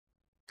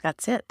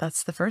 That's it.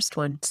 That's the first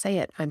one. Say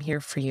it. I'm here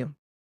for you.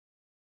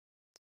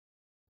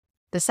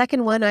 The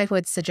second one I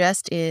would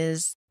suggest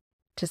is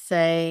to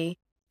say,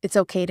 it's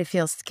okay to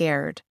feel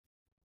scared.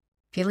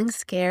 Feeling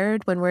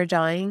scared when we're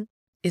dying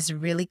is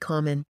really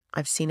common.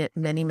 I've seen it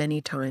many,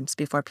 many times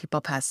before people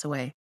pass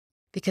away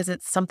because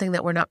it's something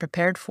that we're not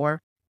prepared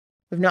for.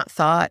 We've not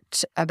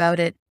thought about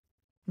it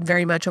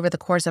very much over the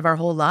course of our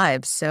whole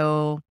lives,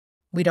 so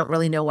we don't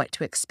really know what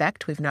to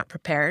expect. We've not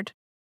prepared.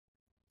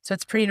 So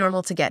it's pretty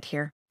normal to get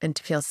here and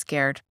to feel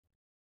scared.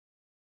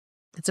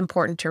 It's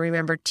important to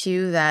remember,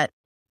 too, that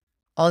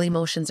all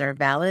emotions are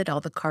valid.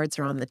 All the cards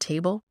are on the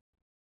table.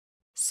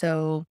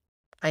 So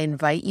I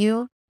invite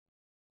you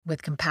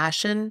with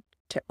compassion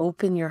to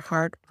open your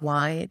heart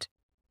wide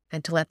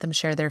and to let them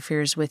share their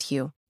fears with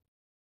you.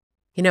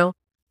 You know,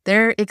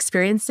 they're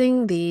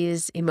experiencing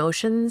these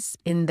emotions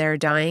in their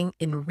dying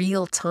in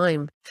real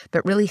time,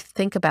 but really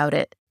think about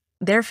it.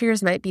 Their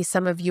fears might be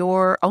some of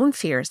your own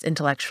fears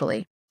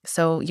intellectually.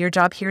 So your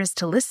job here is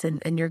to listen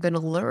and you're going to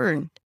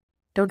learn.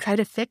 Don't try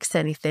to fix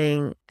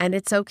anything. And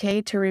it's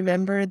okay to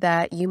remember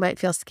that you might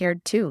feel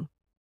scared too.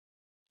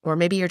 Or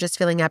maybe you're just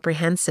feeling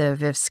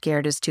apprehensive if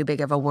scared is too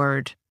big of a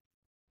word.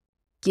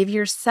 Give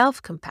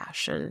yourself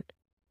compassion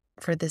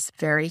for this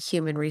very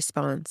human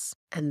response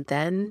and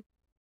then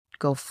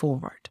go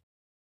forward.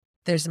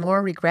 There's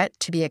more regret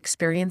to be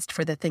experienced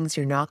for the things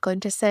you're not going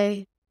to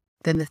say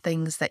than the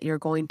things that you're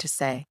going to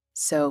say.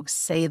 So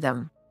say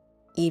them,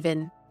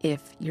 even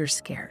if you're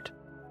scared.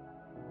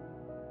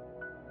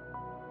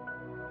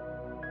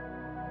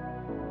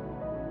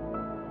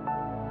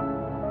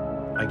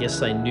 I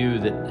guess I knew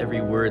that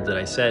every word that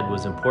I said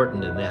was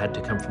important and they had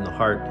to come from the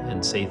heart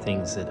and say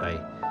things that I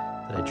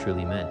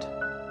truly meant.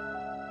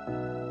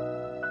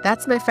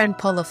 That's my friend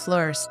Paul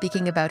LaFleur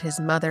speaking about his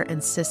mother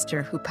and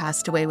sister who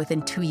passed away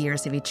within 2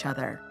 years of each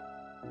other.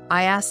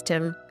 I asked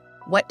him,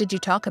 what did you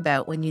talk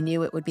about when you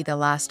knew it would be the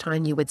last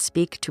time you would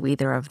speak to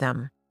either of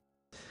them?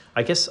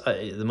 I guess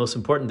the most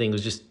important thing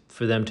was just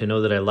for them to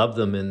know that I love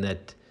them and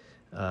that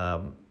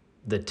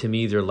that to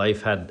me their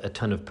life had a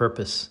ton of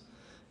purpose,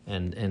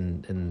 and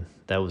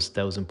that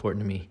was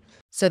important to me.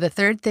 So the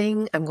third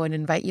thing I'm going to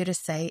invite you to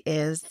say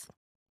is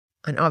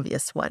an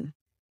obvious one.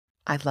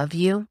 I love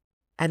you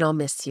and I'll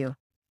miss you.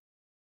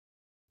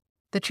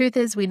 The truth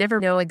is, we never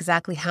know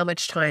exactly how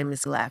much time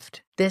is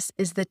left. This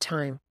is the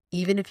time.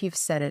 Even if you've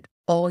said it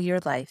all your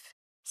life,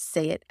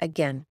 say it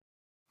again.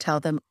 Tell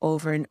them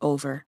over and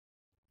over.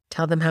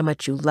 Tell them how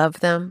much you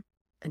love them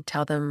and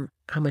tell them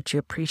how much you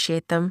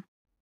appreciate them.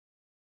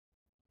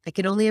 I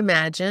can only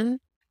imagine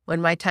when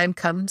my time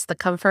comes, the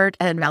comfort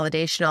and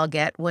validation I'll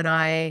get when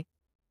I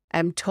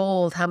am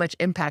told how much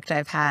impact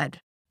I've had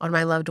on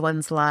my loved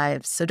ones'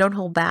 lives. So don't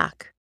hold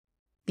back.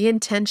 Be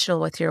intentional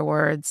with your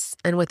words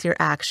and with your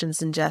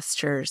actions and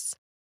gestures.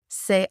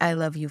 Say, I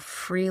love you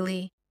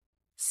freely.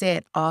 Say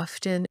it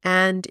often.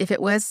 And if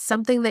it was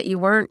something that you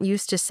weren't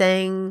used to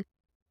saying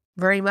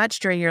very much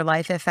during your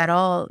life, if at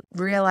all,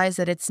 realize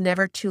that it's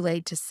never too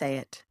late to say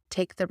it.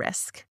 Take the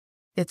risk.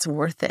 It's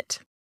worth it.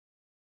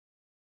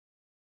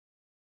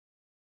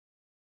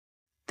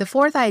 The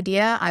fourth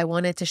idea I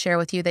wanted to share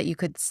with you that you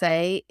could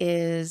say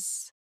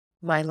is,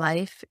 my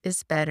life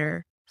is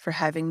better for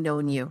having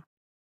known you.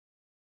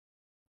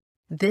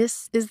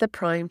 This is the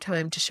prime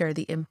time to share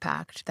the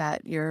impact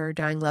that your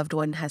dying loved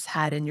one has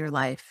had in your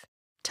life.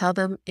 Tell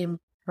them in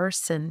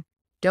person.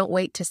 Don't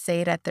wait to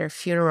say it at their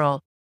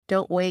funeral.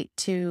 Don't wait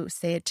to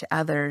say it to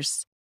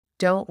others.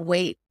 Don't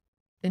wait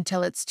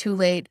until it's too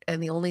late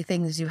and the only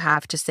things you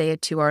have to say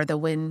it to are the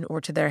wind or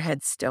to their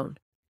headstone.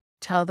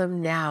 Tell them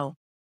now.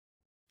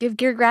 Give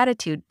your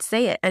gratitude.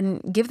 Say it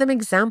and give them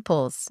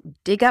examples.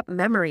 Dig up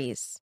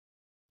memories.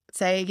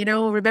 Say,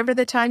 remember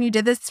the time you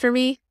did this for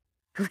me?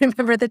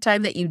 Remember the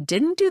time that you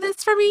didn't do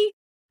this for me?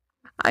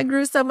 I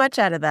grew so much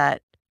out of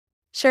that.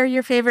 Share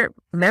your favorite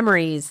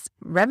memories.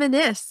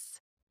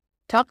 Reminisce.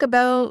 Talk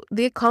about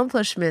the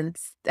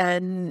accomplishments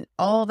and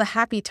all the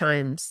happy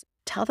times.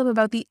 Tell them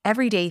about the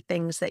everyday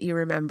things that you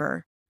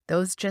remember.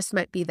 Those just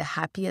might be the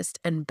happiest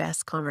and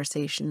best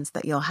conversations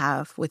that you'll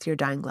have with your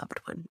dying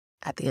loved one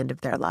at the end of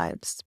their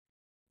lives.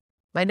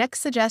 My next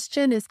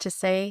suggestion is to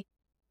say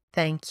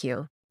thank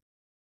you.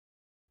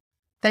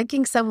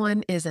 Thanking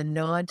someone is a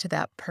nod to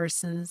that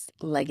person's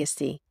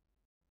legacy.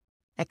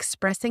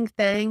 Expressing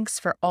thanks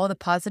for all the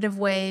positive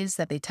ways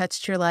that they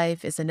touched your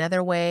life is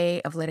another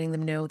way of letting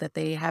them know that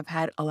they have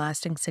had a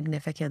lasting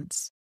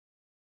significance.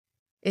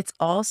 It's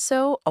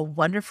also a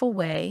wonderful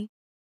way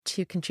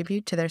to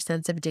contribute to their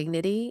sense of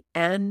dignity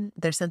and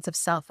their sense of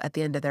self at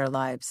the end of their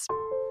lives.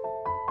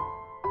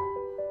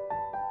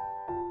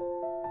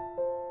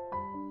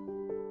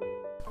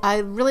 I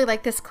really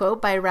like this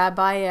quote by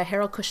Rabbi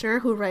Harold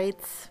Kushner, who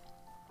writes,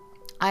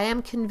 "I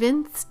am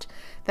convinced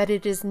that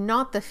it is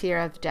not the fear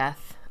of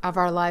death, of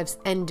our lives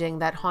ending,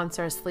 that haunts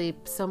our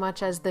sleep so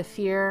much as the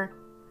fear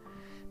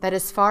that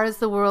as far as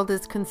the world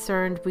is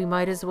concerned, we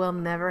might as well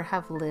never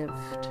have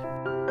lived."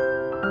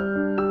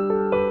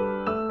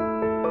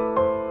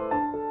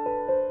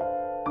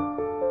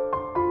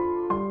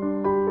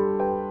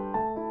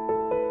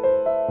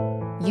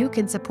 You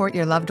can support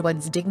your loved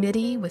one's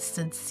dignity with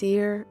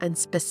sincere and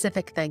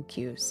specific thank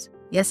yous.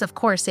 Yes, of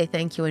course, say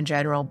thank you in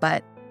general,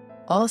 but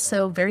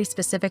also very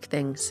specific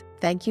things.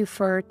 Thank you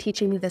for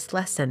teaching me this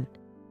lesson.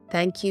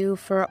 Thank you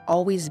for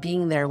always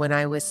being there when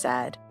I was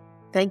sad.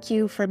 Thank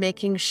you for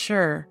making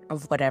sure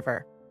of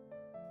whatever.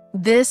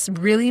 This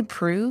really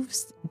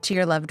proves to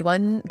your loved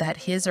one that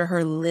his or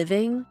her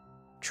living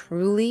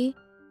truly,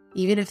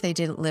 even if they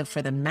didn't live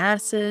for the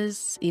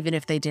masses, even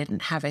if they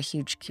didn't have a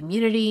huge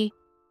community,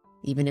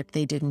 even if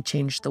they didn't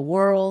change the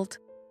world,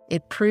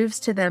 it proves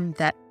to them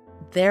that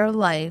their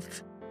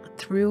life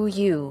through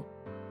you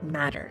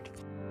mattered.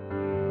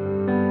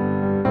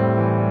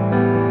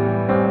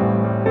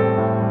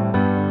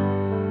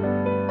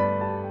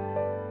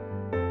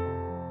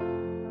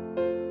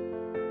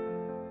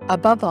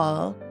 Above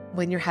all,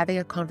 when you're having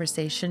a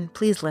conversation,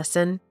 please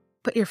listen.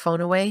 Put your phone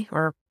away,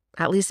 or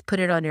at least put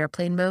it on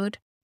airplane mode.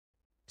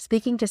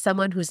 Speaking to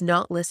someone who's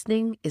not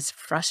listening is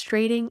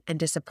frustrating and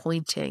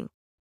disappointing.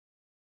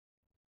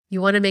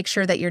 You want to make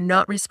sure that you're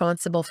not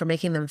responsible for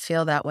making them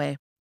feel that way.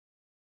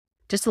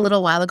 Just a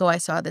little while ago, I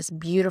saw this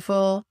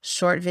beautiful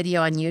short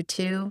video on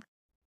YouTube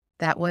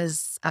that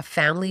was a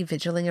family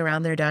vigiling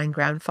around their dying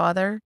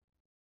grandfather.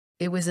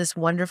 It was this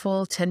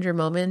wonderful, tender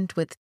moment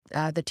with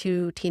the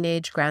two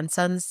teenage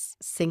grandsons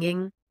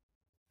singing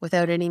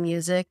without any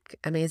music,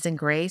 Amazing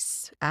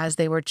Grace, as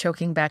they were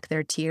choking back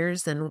their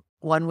tears, and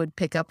one would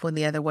pick up when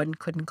the other one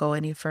couldn't go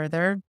any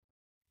further.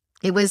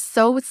 It was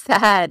so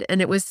sad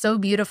and it was so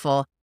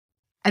beautiful.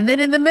 And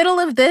then in the middle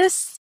of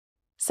this,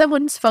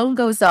 someone's phone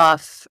goes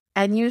off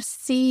and you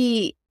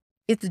see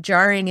it's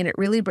jarring and it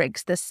really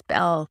breaks the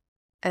spell.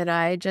 And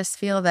I just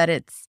feel that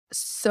it's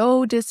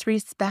so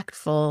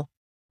disrespectful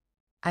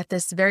at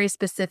this very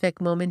specific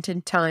moment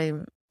in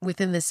time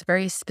within this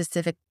very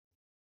specific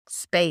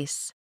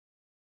space.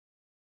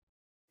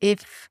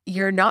 If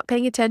you're not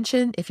paying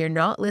attention, if you're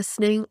not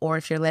listening, or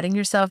if you're letting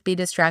yourself be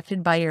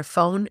distracted by your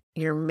phone,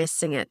 you're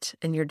missing it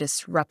and you're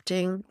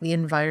disrupting the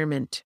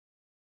environment.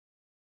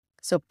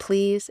 So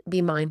please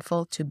be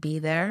mindful to be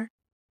there,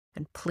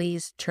 and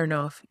please turn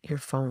off your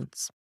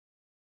phones.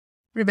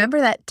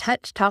 Remember that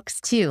touch talks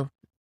too.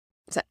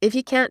 So if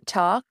you can't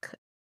talk,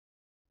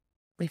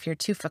 if you're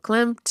too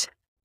verklempt,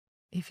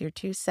 if you're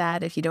too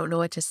sad, if you don't know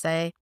what to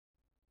say,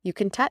 you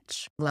can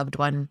touch loved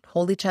one,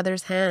 hold each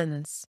other's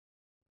hands.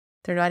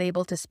 They're not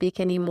able to speak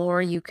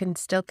anymore. You can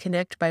still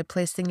connect by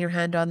placing your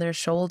hand on their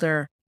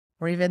shoulder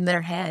or even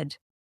their head.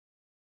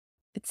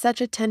 It's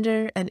such a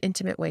tender and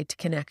intimate way to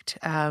connect,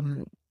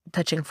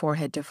 touching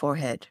forehead to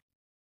forehead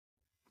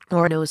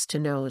or nose to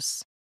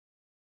nose.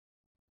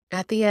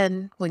 At the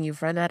end, when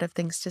you've run out of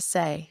things to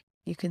say,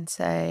 you can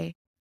say,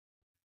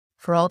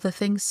 "For all the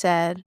things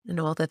said and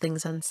all the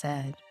things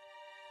unsaid,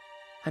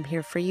 I'm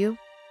here for you.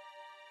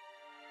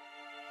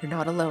 You're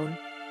not alone.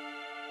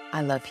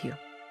 I love you."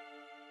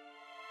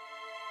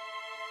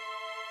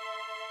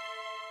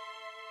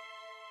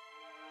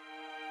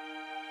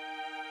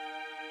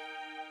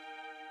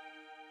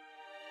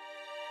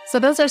 So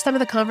those are some of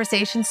the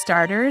conversation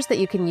starters that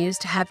you can use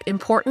to have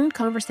important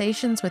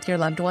conversations with your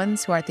loved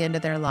ones who are at the end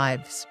of their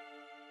lives.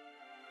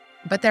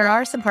 But there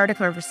are some harder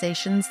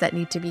conversations that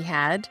need to be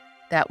had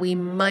that we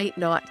might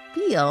not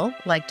feel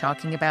like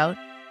talking about,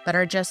 but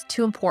are just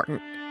too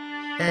important,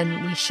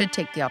 and we should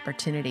take the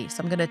opportunity.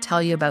 So I'm going to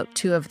tell you about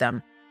two of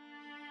them.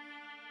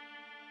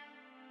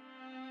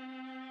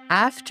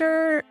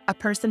 After a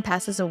person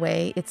passes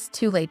away, it's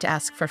too late to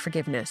ask for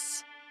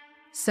forgiveness.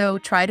 So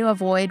try to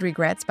avoid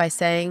regrets by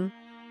saying,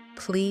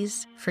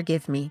 "Please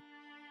forgive me."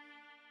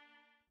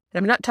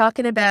 And I'm not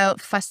talking about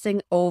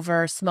fussing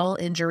over small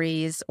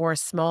injuries or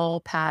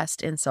small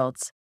past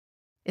insults.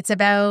 It's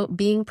about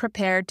being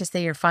prepared to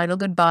say your final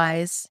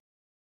goodbyes,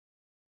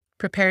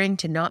 preparing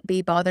to not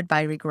be bothered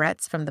by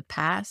regrets from the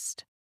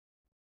past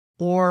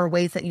or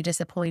ways that you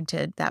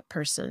disappointed that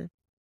person.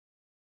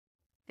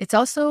 It's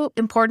also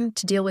important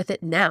to deal with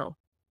it now,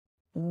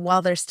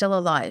 while they're still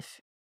alive,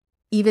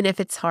 even if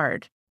it's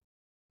hard.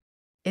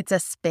 It's a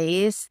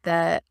space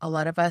that a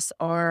lot of us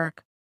are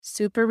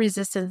super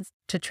resistant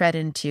to tread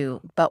into,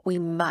 but we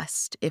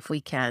must if we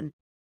can.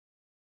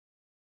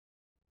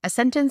 A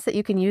sentence that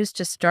you can use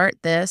to start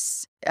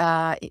this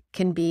it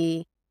can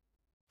be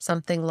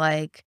something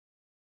like,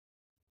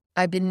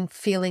 I've been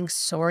feeling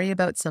sorry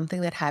about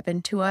something that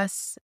happened to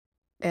us,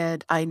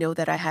 and I know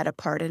that I had a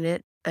part in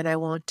it, and I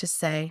want to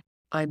say,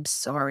 I'm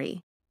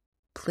sorry.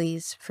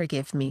 Please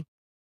forgive me.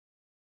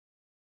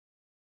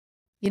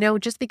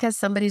 Just because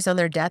somebody's on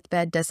their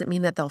deathbed doesn't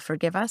mean that they'll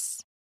forgive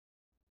us.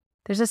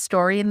 There's a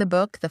story in the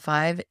book, The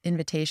 5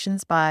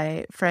 Invitations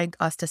by Frank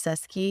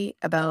Ostaseski,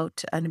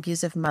 about an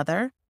abusive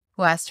mother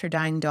who asked her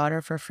dying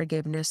daughter for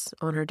forgiveness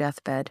on her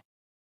deathbed.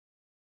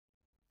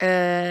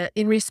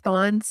 In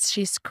response,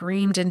 she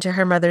screamed into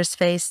her mother's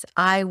face,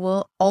 I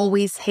will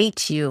always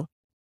hate you.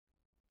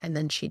 And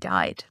then she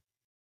died.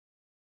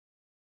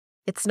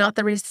 It's not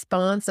the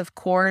response, of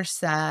course,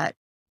 that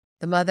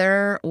the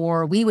mother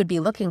or we would be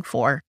looking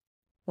for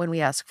when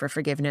we ask for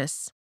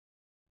forgiveness,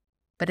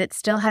 but it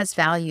still has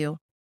value.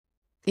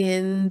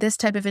 In this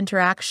type of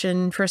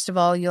interaction, first of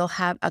all, you'll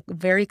have a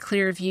very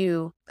clear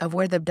view of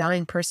where the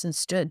dying person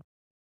stood.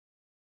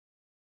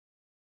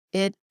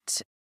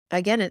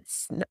 Again,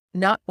 it's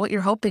not what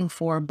you're hoping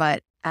for,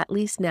 but at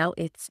least now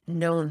it's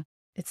known.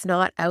 It's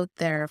not out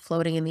there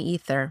floating in the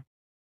ether.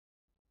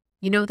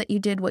 You know that you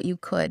did what you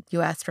could.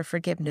 You asked for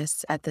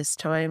forgiveness at this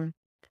time,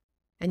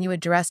 and you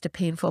addressed a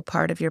painful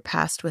part of your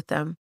past with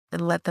them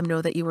and let them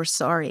know that you were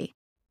sorry.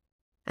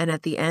 And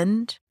at the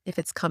end, if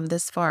it's come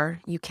this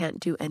far, you can't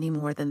do any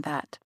more than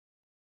that.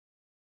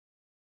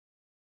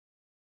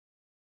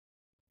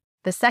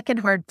 The second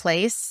hard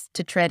place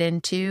to tread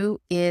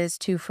into is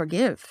to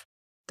forgive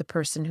the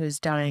person who's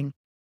dying.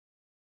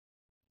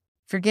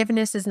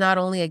 Forgiveness is not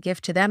only a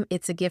gift to them,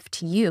 it's a gift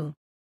to you.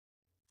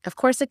 Of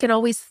course, it can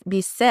always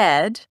be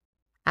said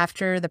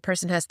after the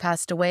person has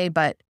passed away,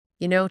 but,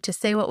 to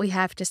say what we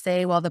have to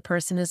say while the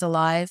person is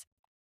alive,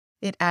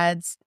 it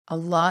adds a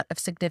lot of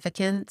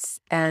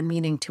significance and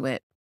meaning to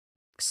it.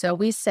 So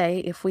we say,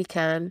 if we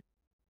can,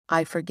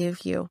 I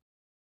forgive you.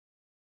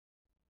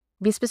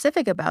 Be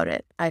specific about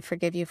it. I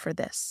forgive you for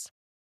this.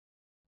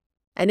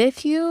 And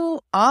if you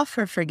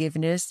offer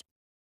forgiveness,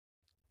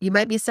 you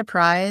might be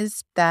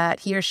surprised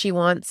that he or she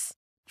wants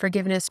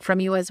forgiveness from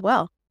you as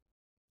well.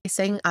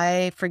 Saying,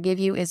 I forgive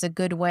you is a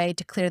good way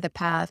to clear the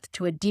path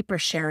to a deeper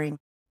sharing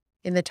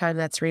in the time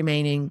that's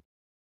remaining.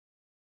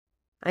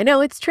 I know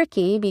it's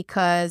tricky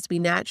because we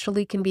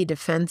naturally can be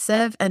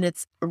defensive and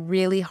it's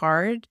really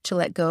hard to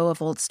let go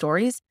of old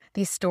stories.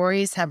 These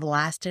stories have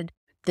lasted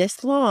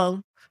this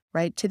long,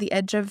 right to the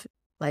edge of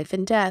life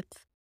and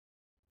death.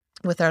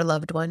 With our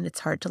loved one, it's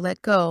hard to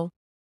let go.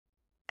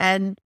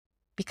 And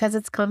because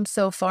it's come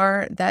so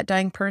far, that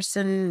dying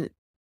person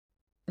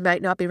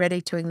might not be ready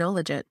to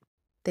acknowledge it.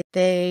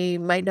 They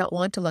might not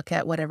want to look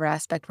at whatever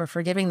aspect we're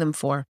forgiving them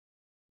for.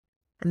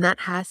 And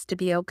that has to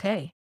be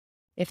okay.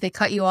 If they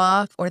cut you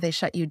off or they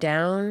shut you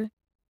down,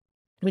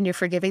 when you're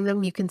forgiving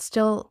them, you can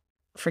still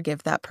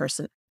forgive that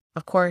person.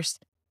 Of course,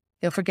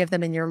 you'll forgive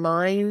them in your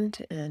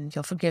mind and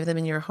you'll forgive them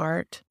in your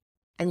heart.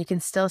 And you can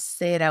still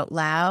say it out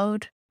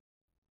loud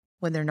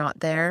when they're not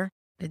there.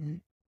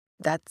 And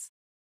that's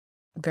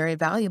very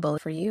valuable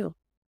for you.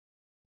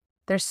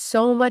 There's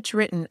so much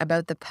written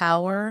about the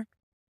power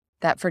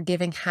that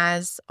forgiving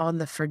has on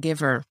the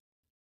forgiver.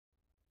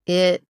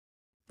 It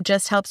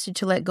just helps you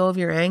to let go of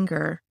your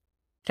anger.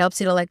 It helps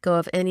you to let go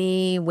of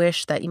any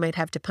wish that you might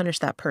have to punish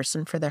that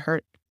person for the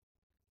hurt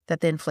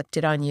that they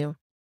inflicted on you.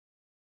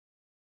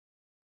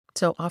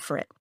 So offer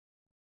it.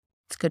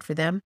 It's good for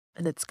them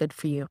and it's good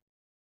for you.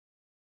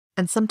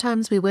 And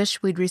sometimes we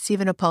wish we'd receive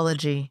an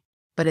apology,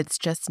 but it's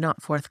just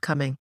not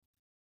forthcoming.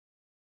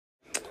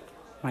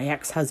 My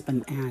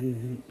ex-husband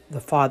and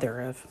the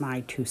father of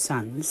my 2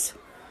 sons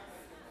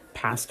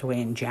passed away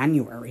in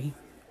January,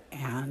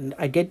 and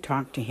I did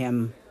talk to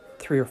him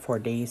 3 or 4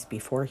 days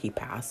before he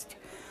passed.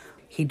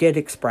 He did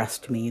express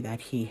to me that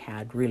he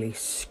had really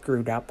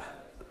screwed up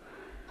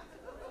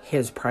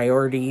his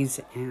priorities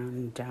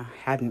and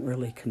hadn't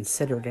really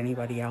considered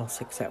anybody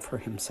else except for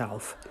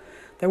himself.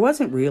 There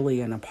wasn't really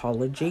an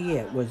apology,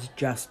 it was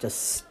just a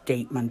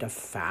statement of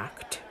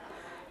fact.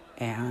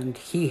 And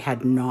he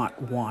had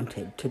not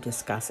wanted to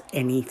discuss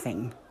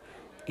anything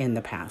in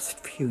the past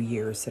few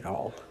years at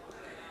all,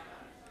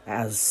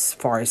 as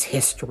far as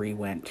history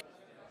went.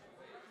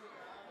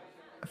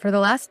 For the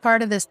last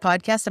part of this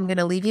podcast, I'm going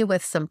to leave you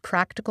with some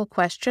practical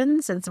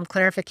questions and some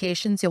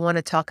clarifications you'll want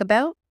to talk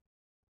about.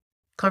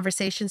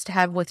 Conversations to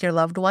have with your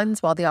loved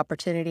ones while the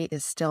opportunity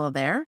is still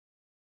there.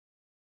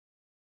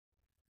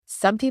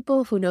 Some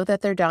people who know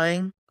that they're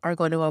dying are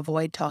going to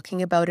avoid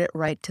talking about it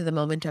right to the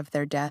moment of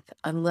their death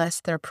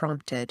unless they're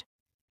prompted.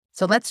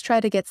 So let's try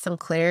to get some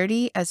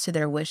clarity as to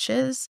their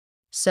wishes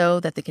so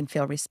that they can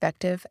feel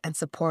respected and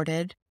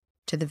supported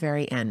to the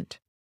very end.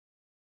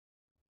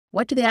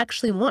 What do they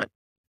actually want?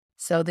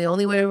 So the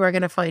only way we're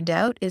going to find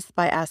out is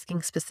by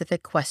asking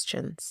specific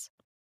questions.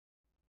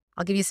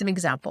 I'll give you some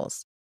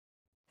examples.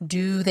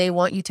 Do they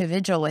want you to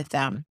vigil with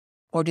them,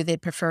 or do they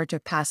prefer to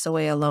pass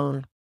away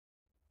alone?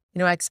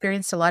 I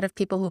experienced a lot of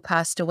people who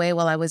passed away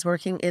while I was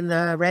working in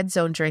the red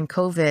zone during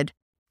COVID,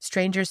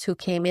 strangers who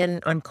came in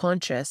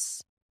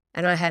unconscious,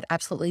 and I had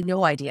absolutely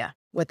no idea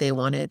what they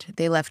wanted.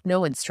 They left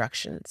no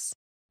instructions.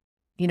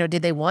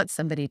 Did they want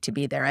somebody to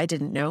be there? I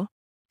didn't know,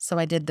 so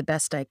I did the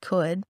best I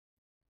could.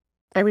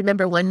 I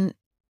remember one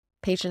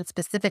patient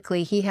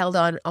specifically, he held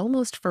on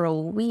almost for a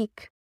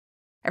week.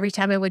 Every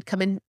time I would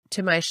come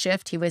into my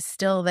shift, he was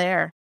still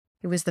there.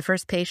 He was the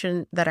first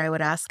patient that I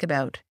would ask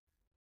about.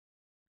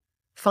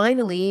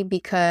 Finally,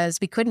 because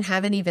we couldn't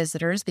have any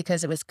visitors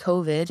because it was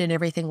COVID and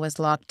everything was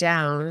locked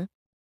down,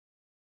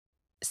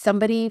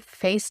 somebody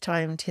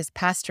FaceTimed his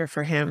pastor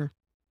for him,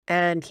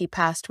 and he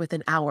passed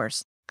within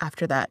hours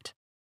after that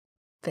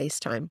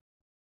FaceTime.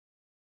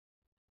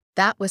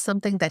 That was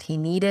something that he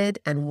needed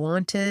and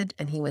wanted,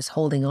 and he was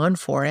holding on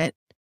for it.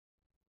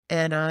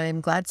 And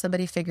I'm glad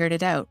somebody figured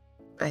it out.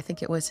 I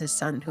think it was his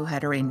son who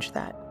had arranged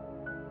that.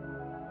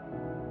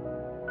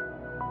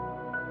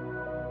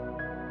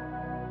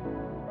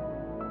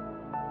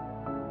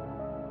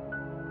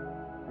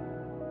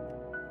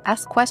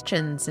 Ask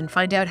questions and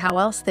find out how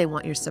else they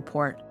want your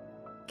support.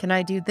 Can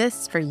I do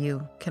this for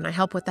you? Can I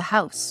help with the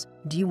house?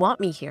 Do you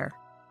want me here?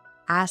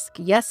 Ask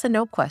yes and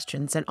no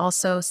questions, and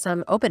also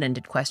some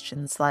open-ended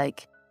questions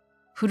like,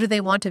 who do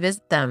they want to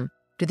visit them?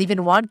 Do they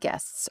even want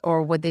guests,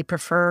 or would they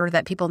prefer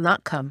that people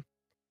not come?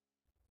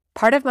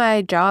 Part of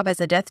my job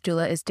as a death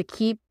doula is to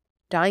keep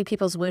dying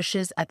people's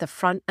wishes at the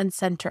front and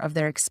center of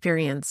their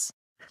experience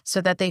so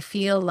that they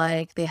feel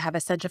like they have a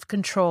sense of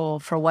control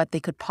for what they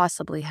could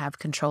possibly have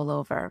control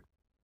over.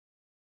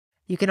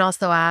 You can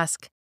also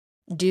ask,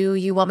 do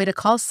you want me to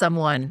call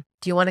someone?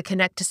 Do you want to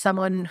connect to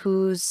someone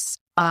who's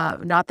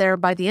not there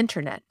by the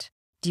internet?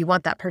 Do you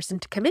want that person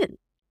to come in?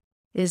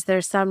 Is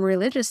there some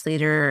religious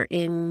leader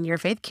in your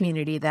faith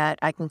community that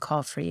I can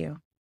call for you?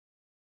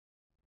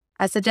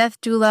 As a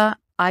death doula,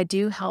 I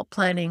do help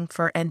planning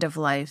for end of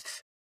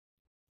life.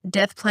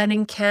 Death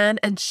planning can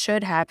and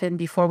should happen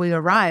before we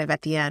arrive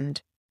at the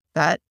end.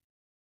 But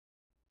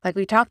like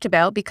we talked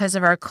about, because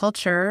of our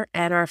culture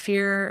and our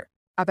fear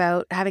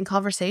about having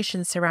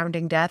conversations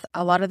surrounding death,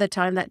 a lot of the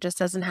time that just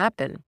doesn't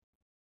happen.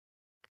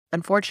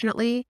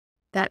 Unfortunately,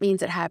 that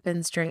means it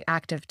happens during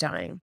active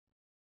dying.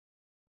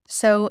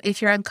 So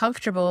if you're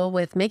uncomfortable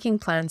with making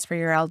plans for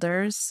your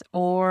elders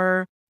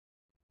or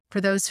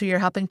for those who you're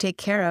helping take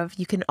care of,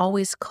 you can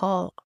always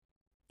call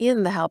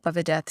in the help of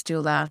a death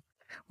doula.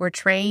 We're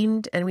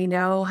trained and we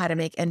know how to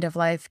make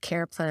end-of-life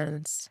care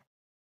plans.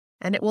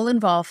 And it will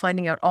involve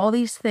finding out all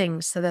these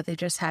things so that they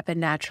just happen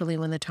naturally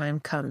when the time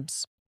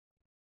comes.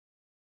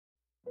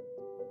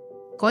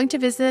 Going to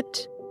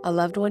visit a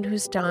loved one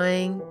who's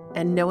dying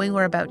and knowing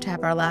we're about to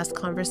have our last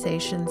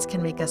conversations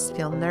can make us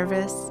feel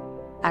nervous,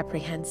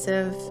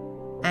 apprehensive,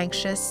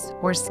 anxious,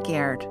 or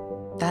scared.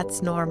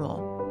 That's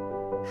normal.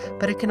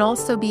 But it can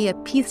also be a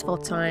peaceful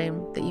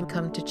time that you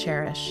come to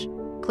cherish.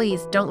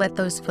 Please don't let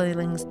those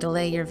feelings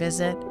delay your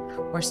visit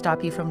or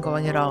stop you from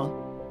going at all.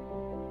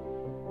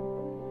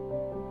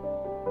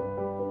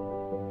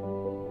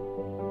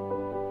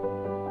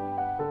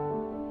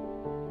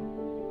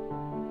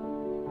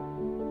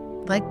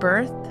 Like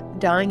birth,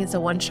 dying is a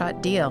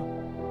one-shot deal.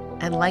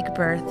 And like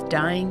birth,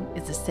 dying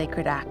is a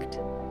sacred act.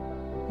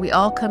 We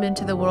all come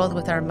into the world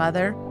with our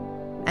mother,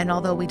 and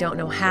although we don't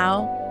know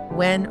how,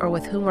 when, or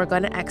with whom we're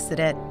going to exit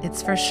it,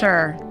 it's for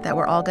sure that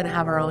we're all going to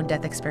have our own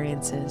death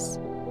experiences.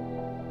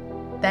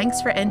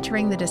 Thanks for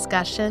entering the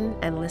discussion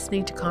and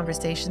listening to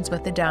Conversations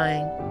with the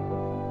Dying.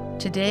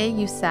 Today,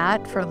 you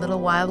sat for a little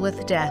while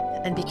with death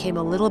and became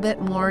a little bit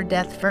more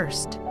death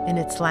first in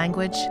its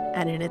language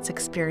and in its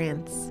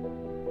experience.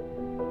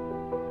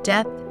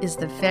 Death is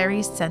the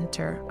very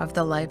center of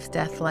the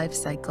life-death life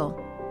cycle,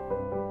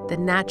 the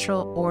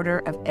natural order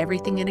of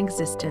everything in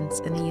existence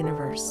in the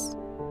universe.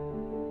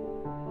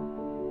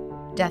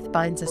 Death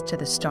binds us to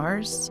the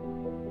stars,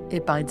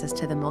 it binds us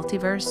to the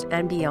multiverse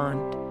and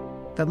beyond,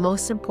 but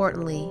most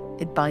importantly,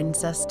 it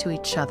binds us to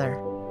each other.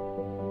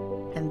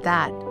 And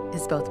that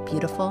is both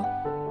beautiful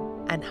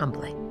and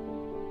humbling.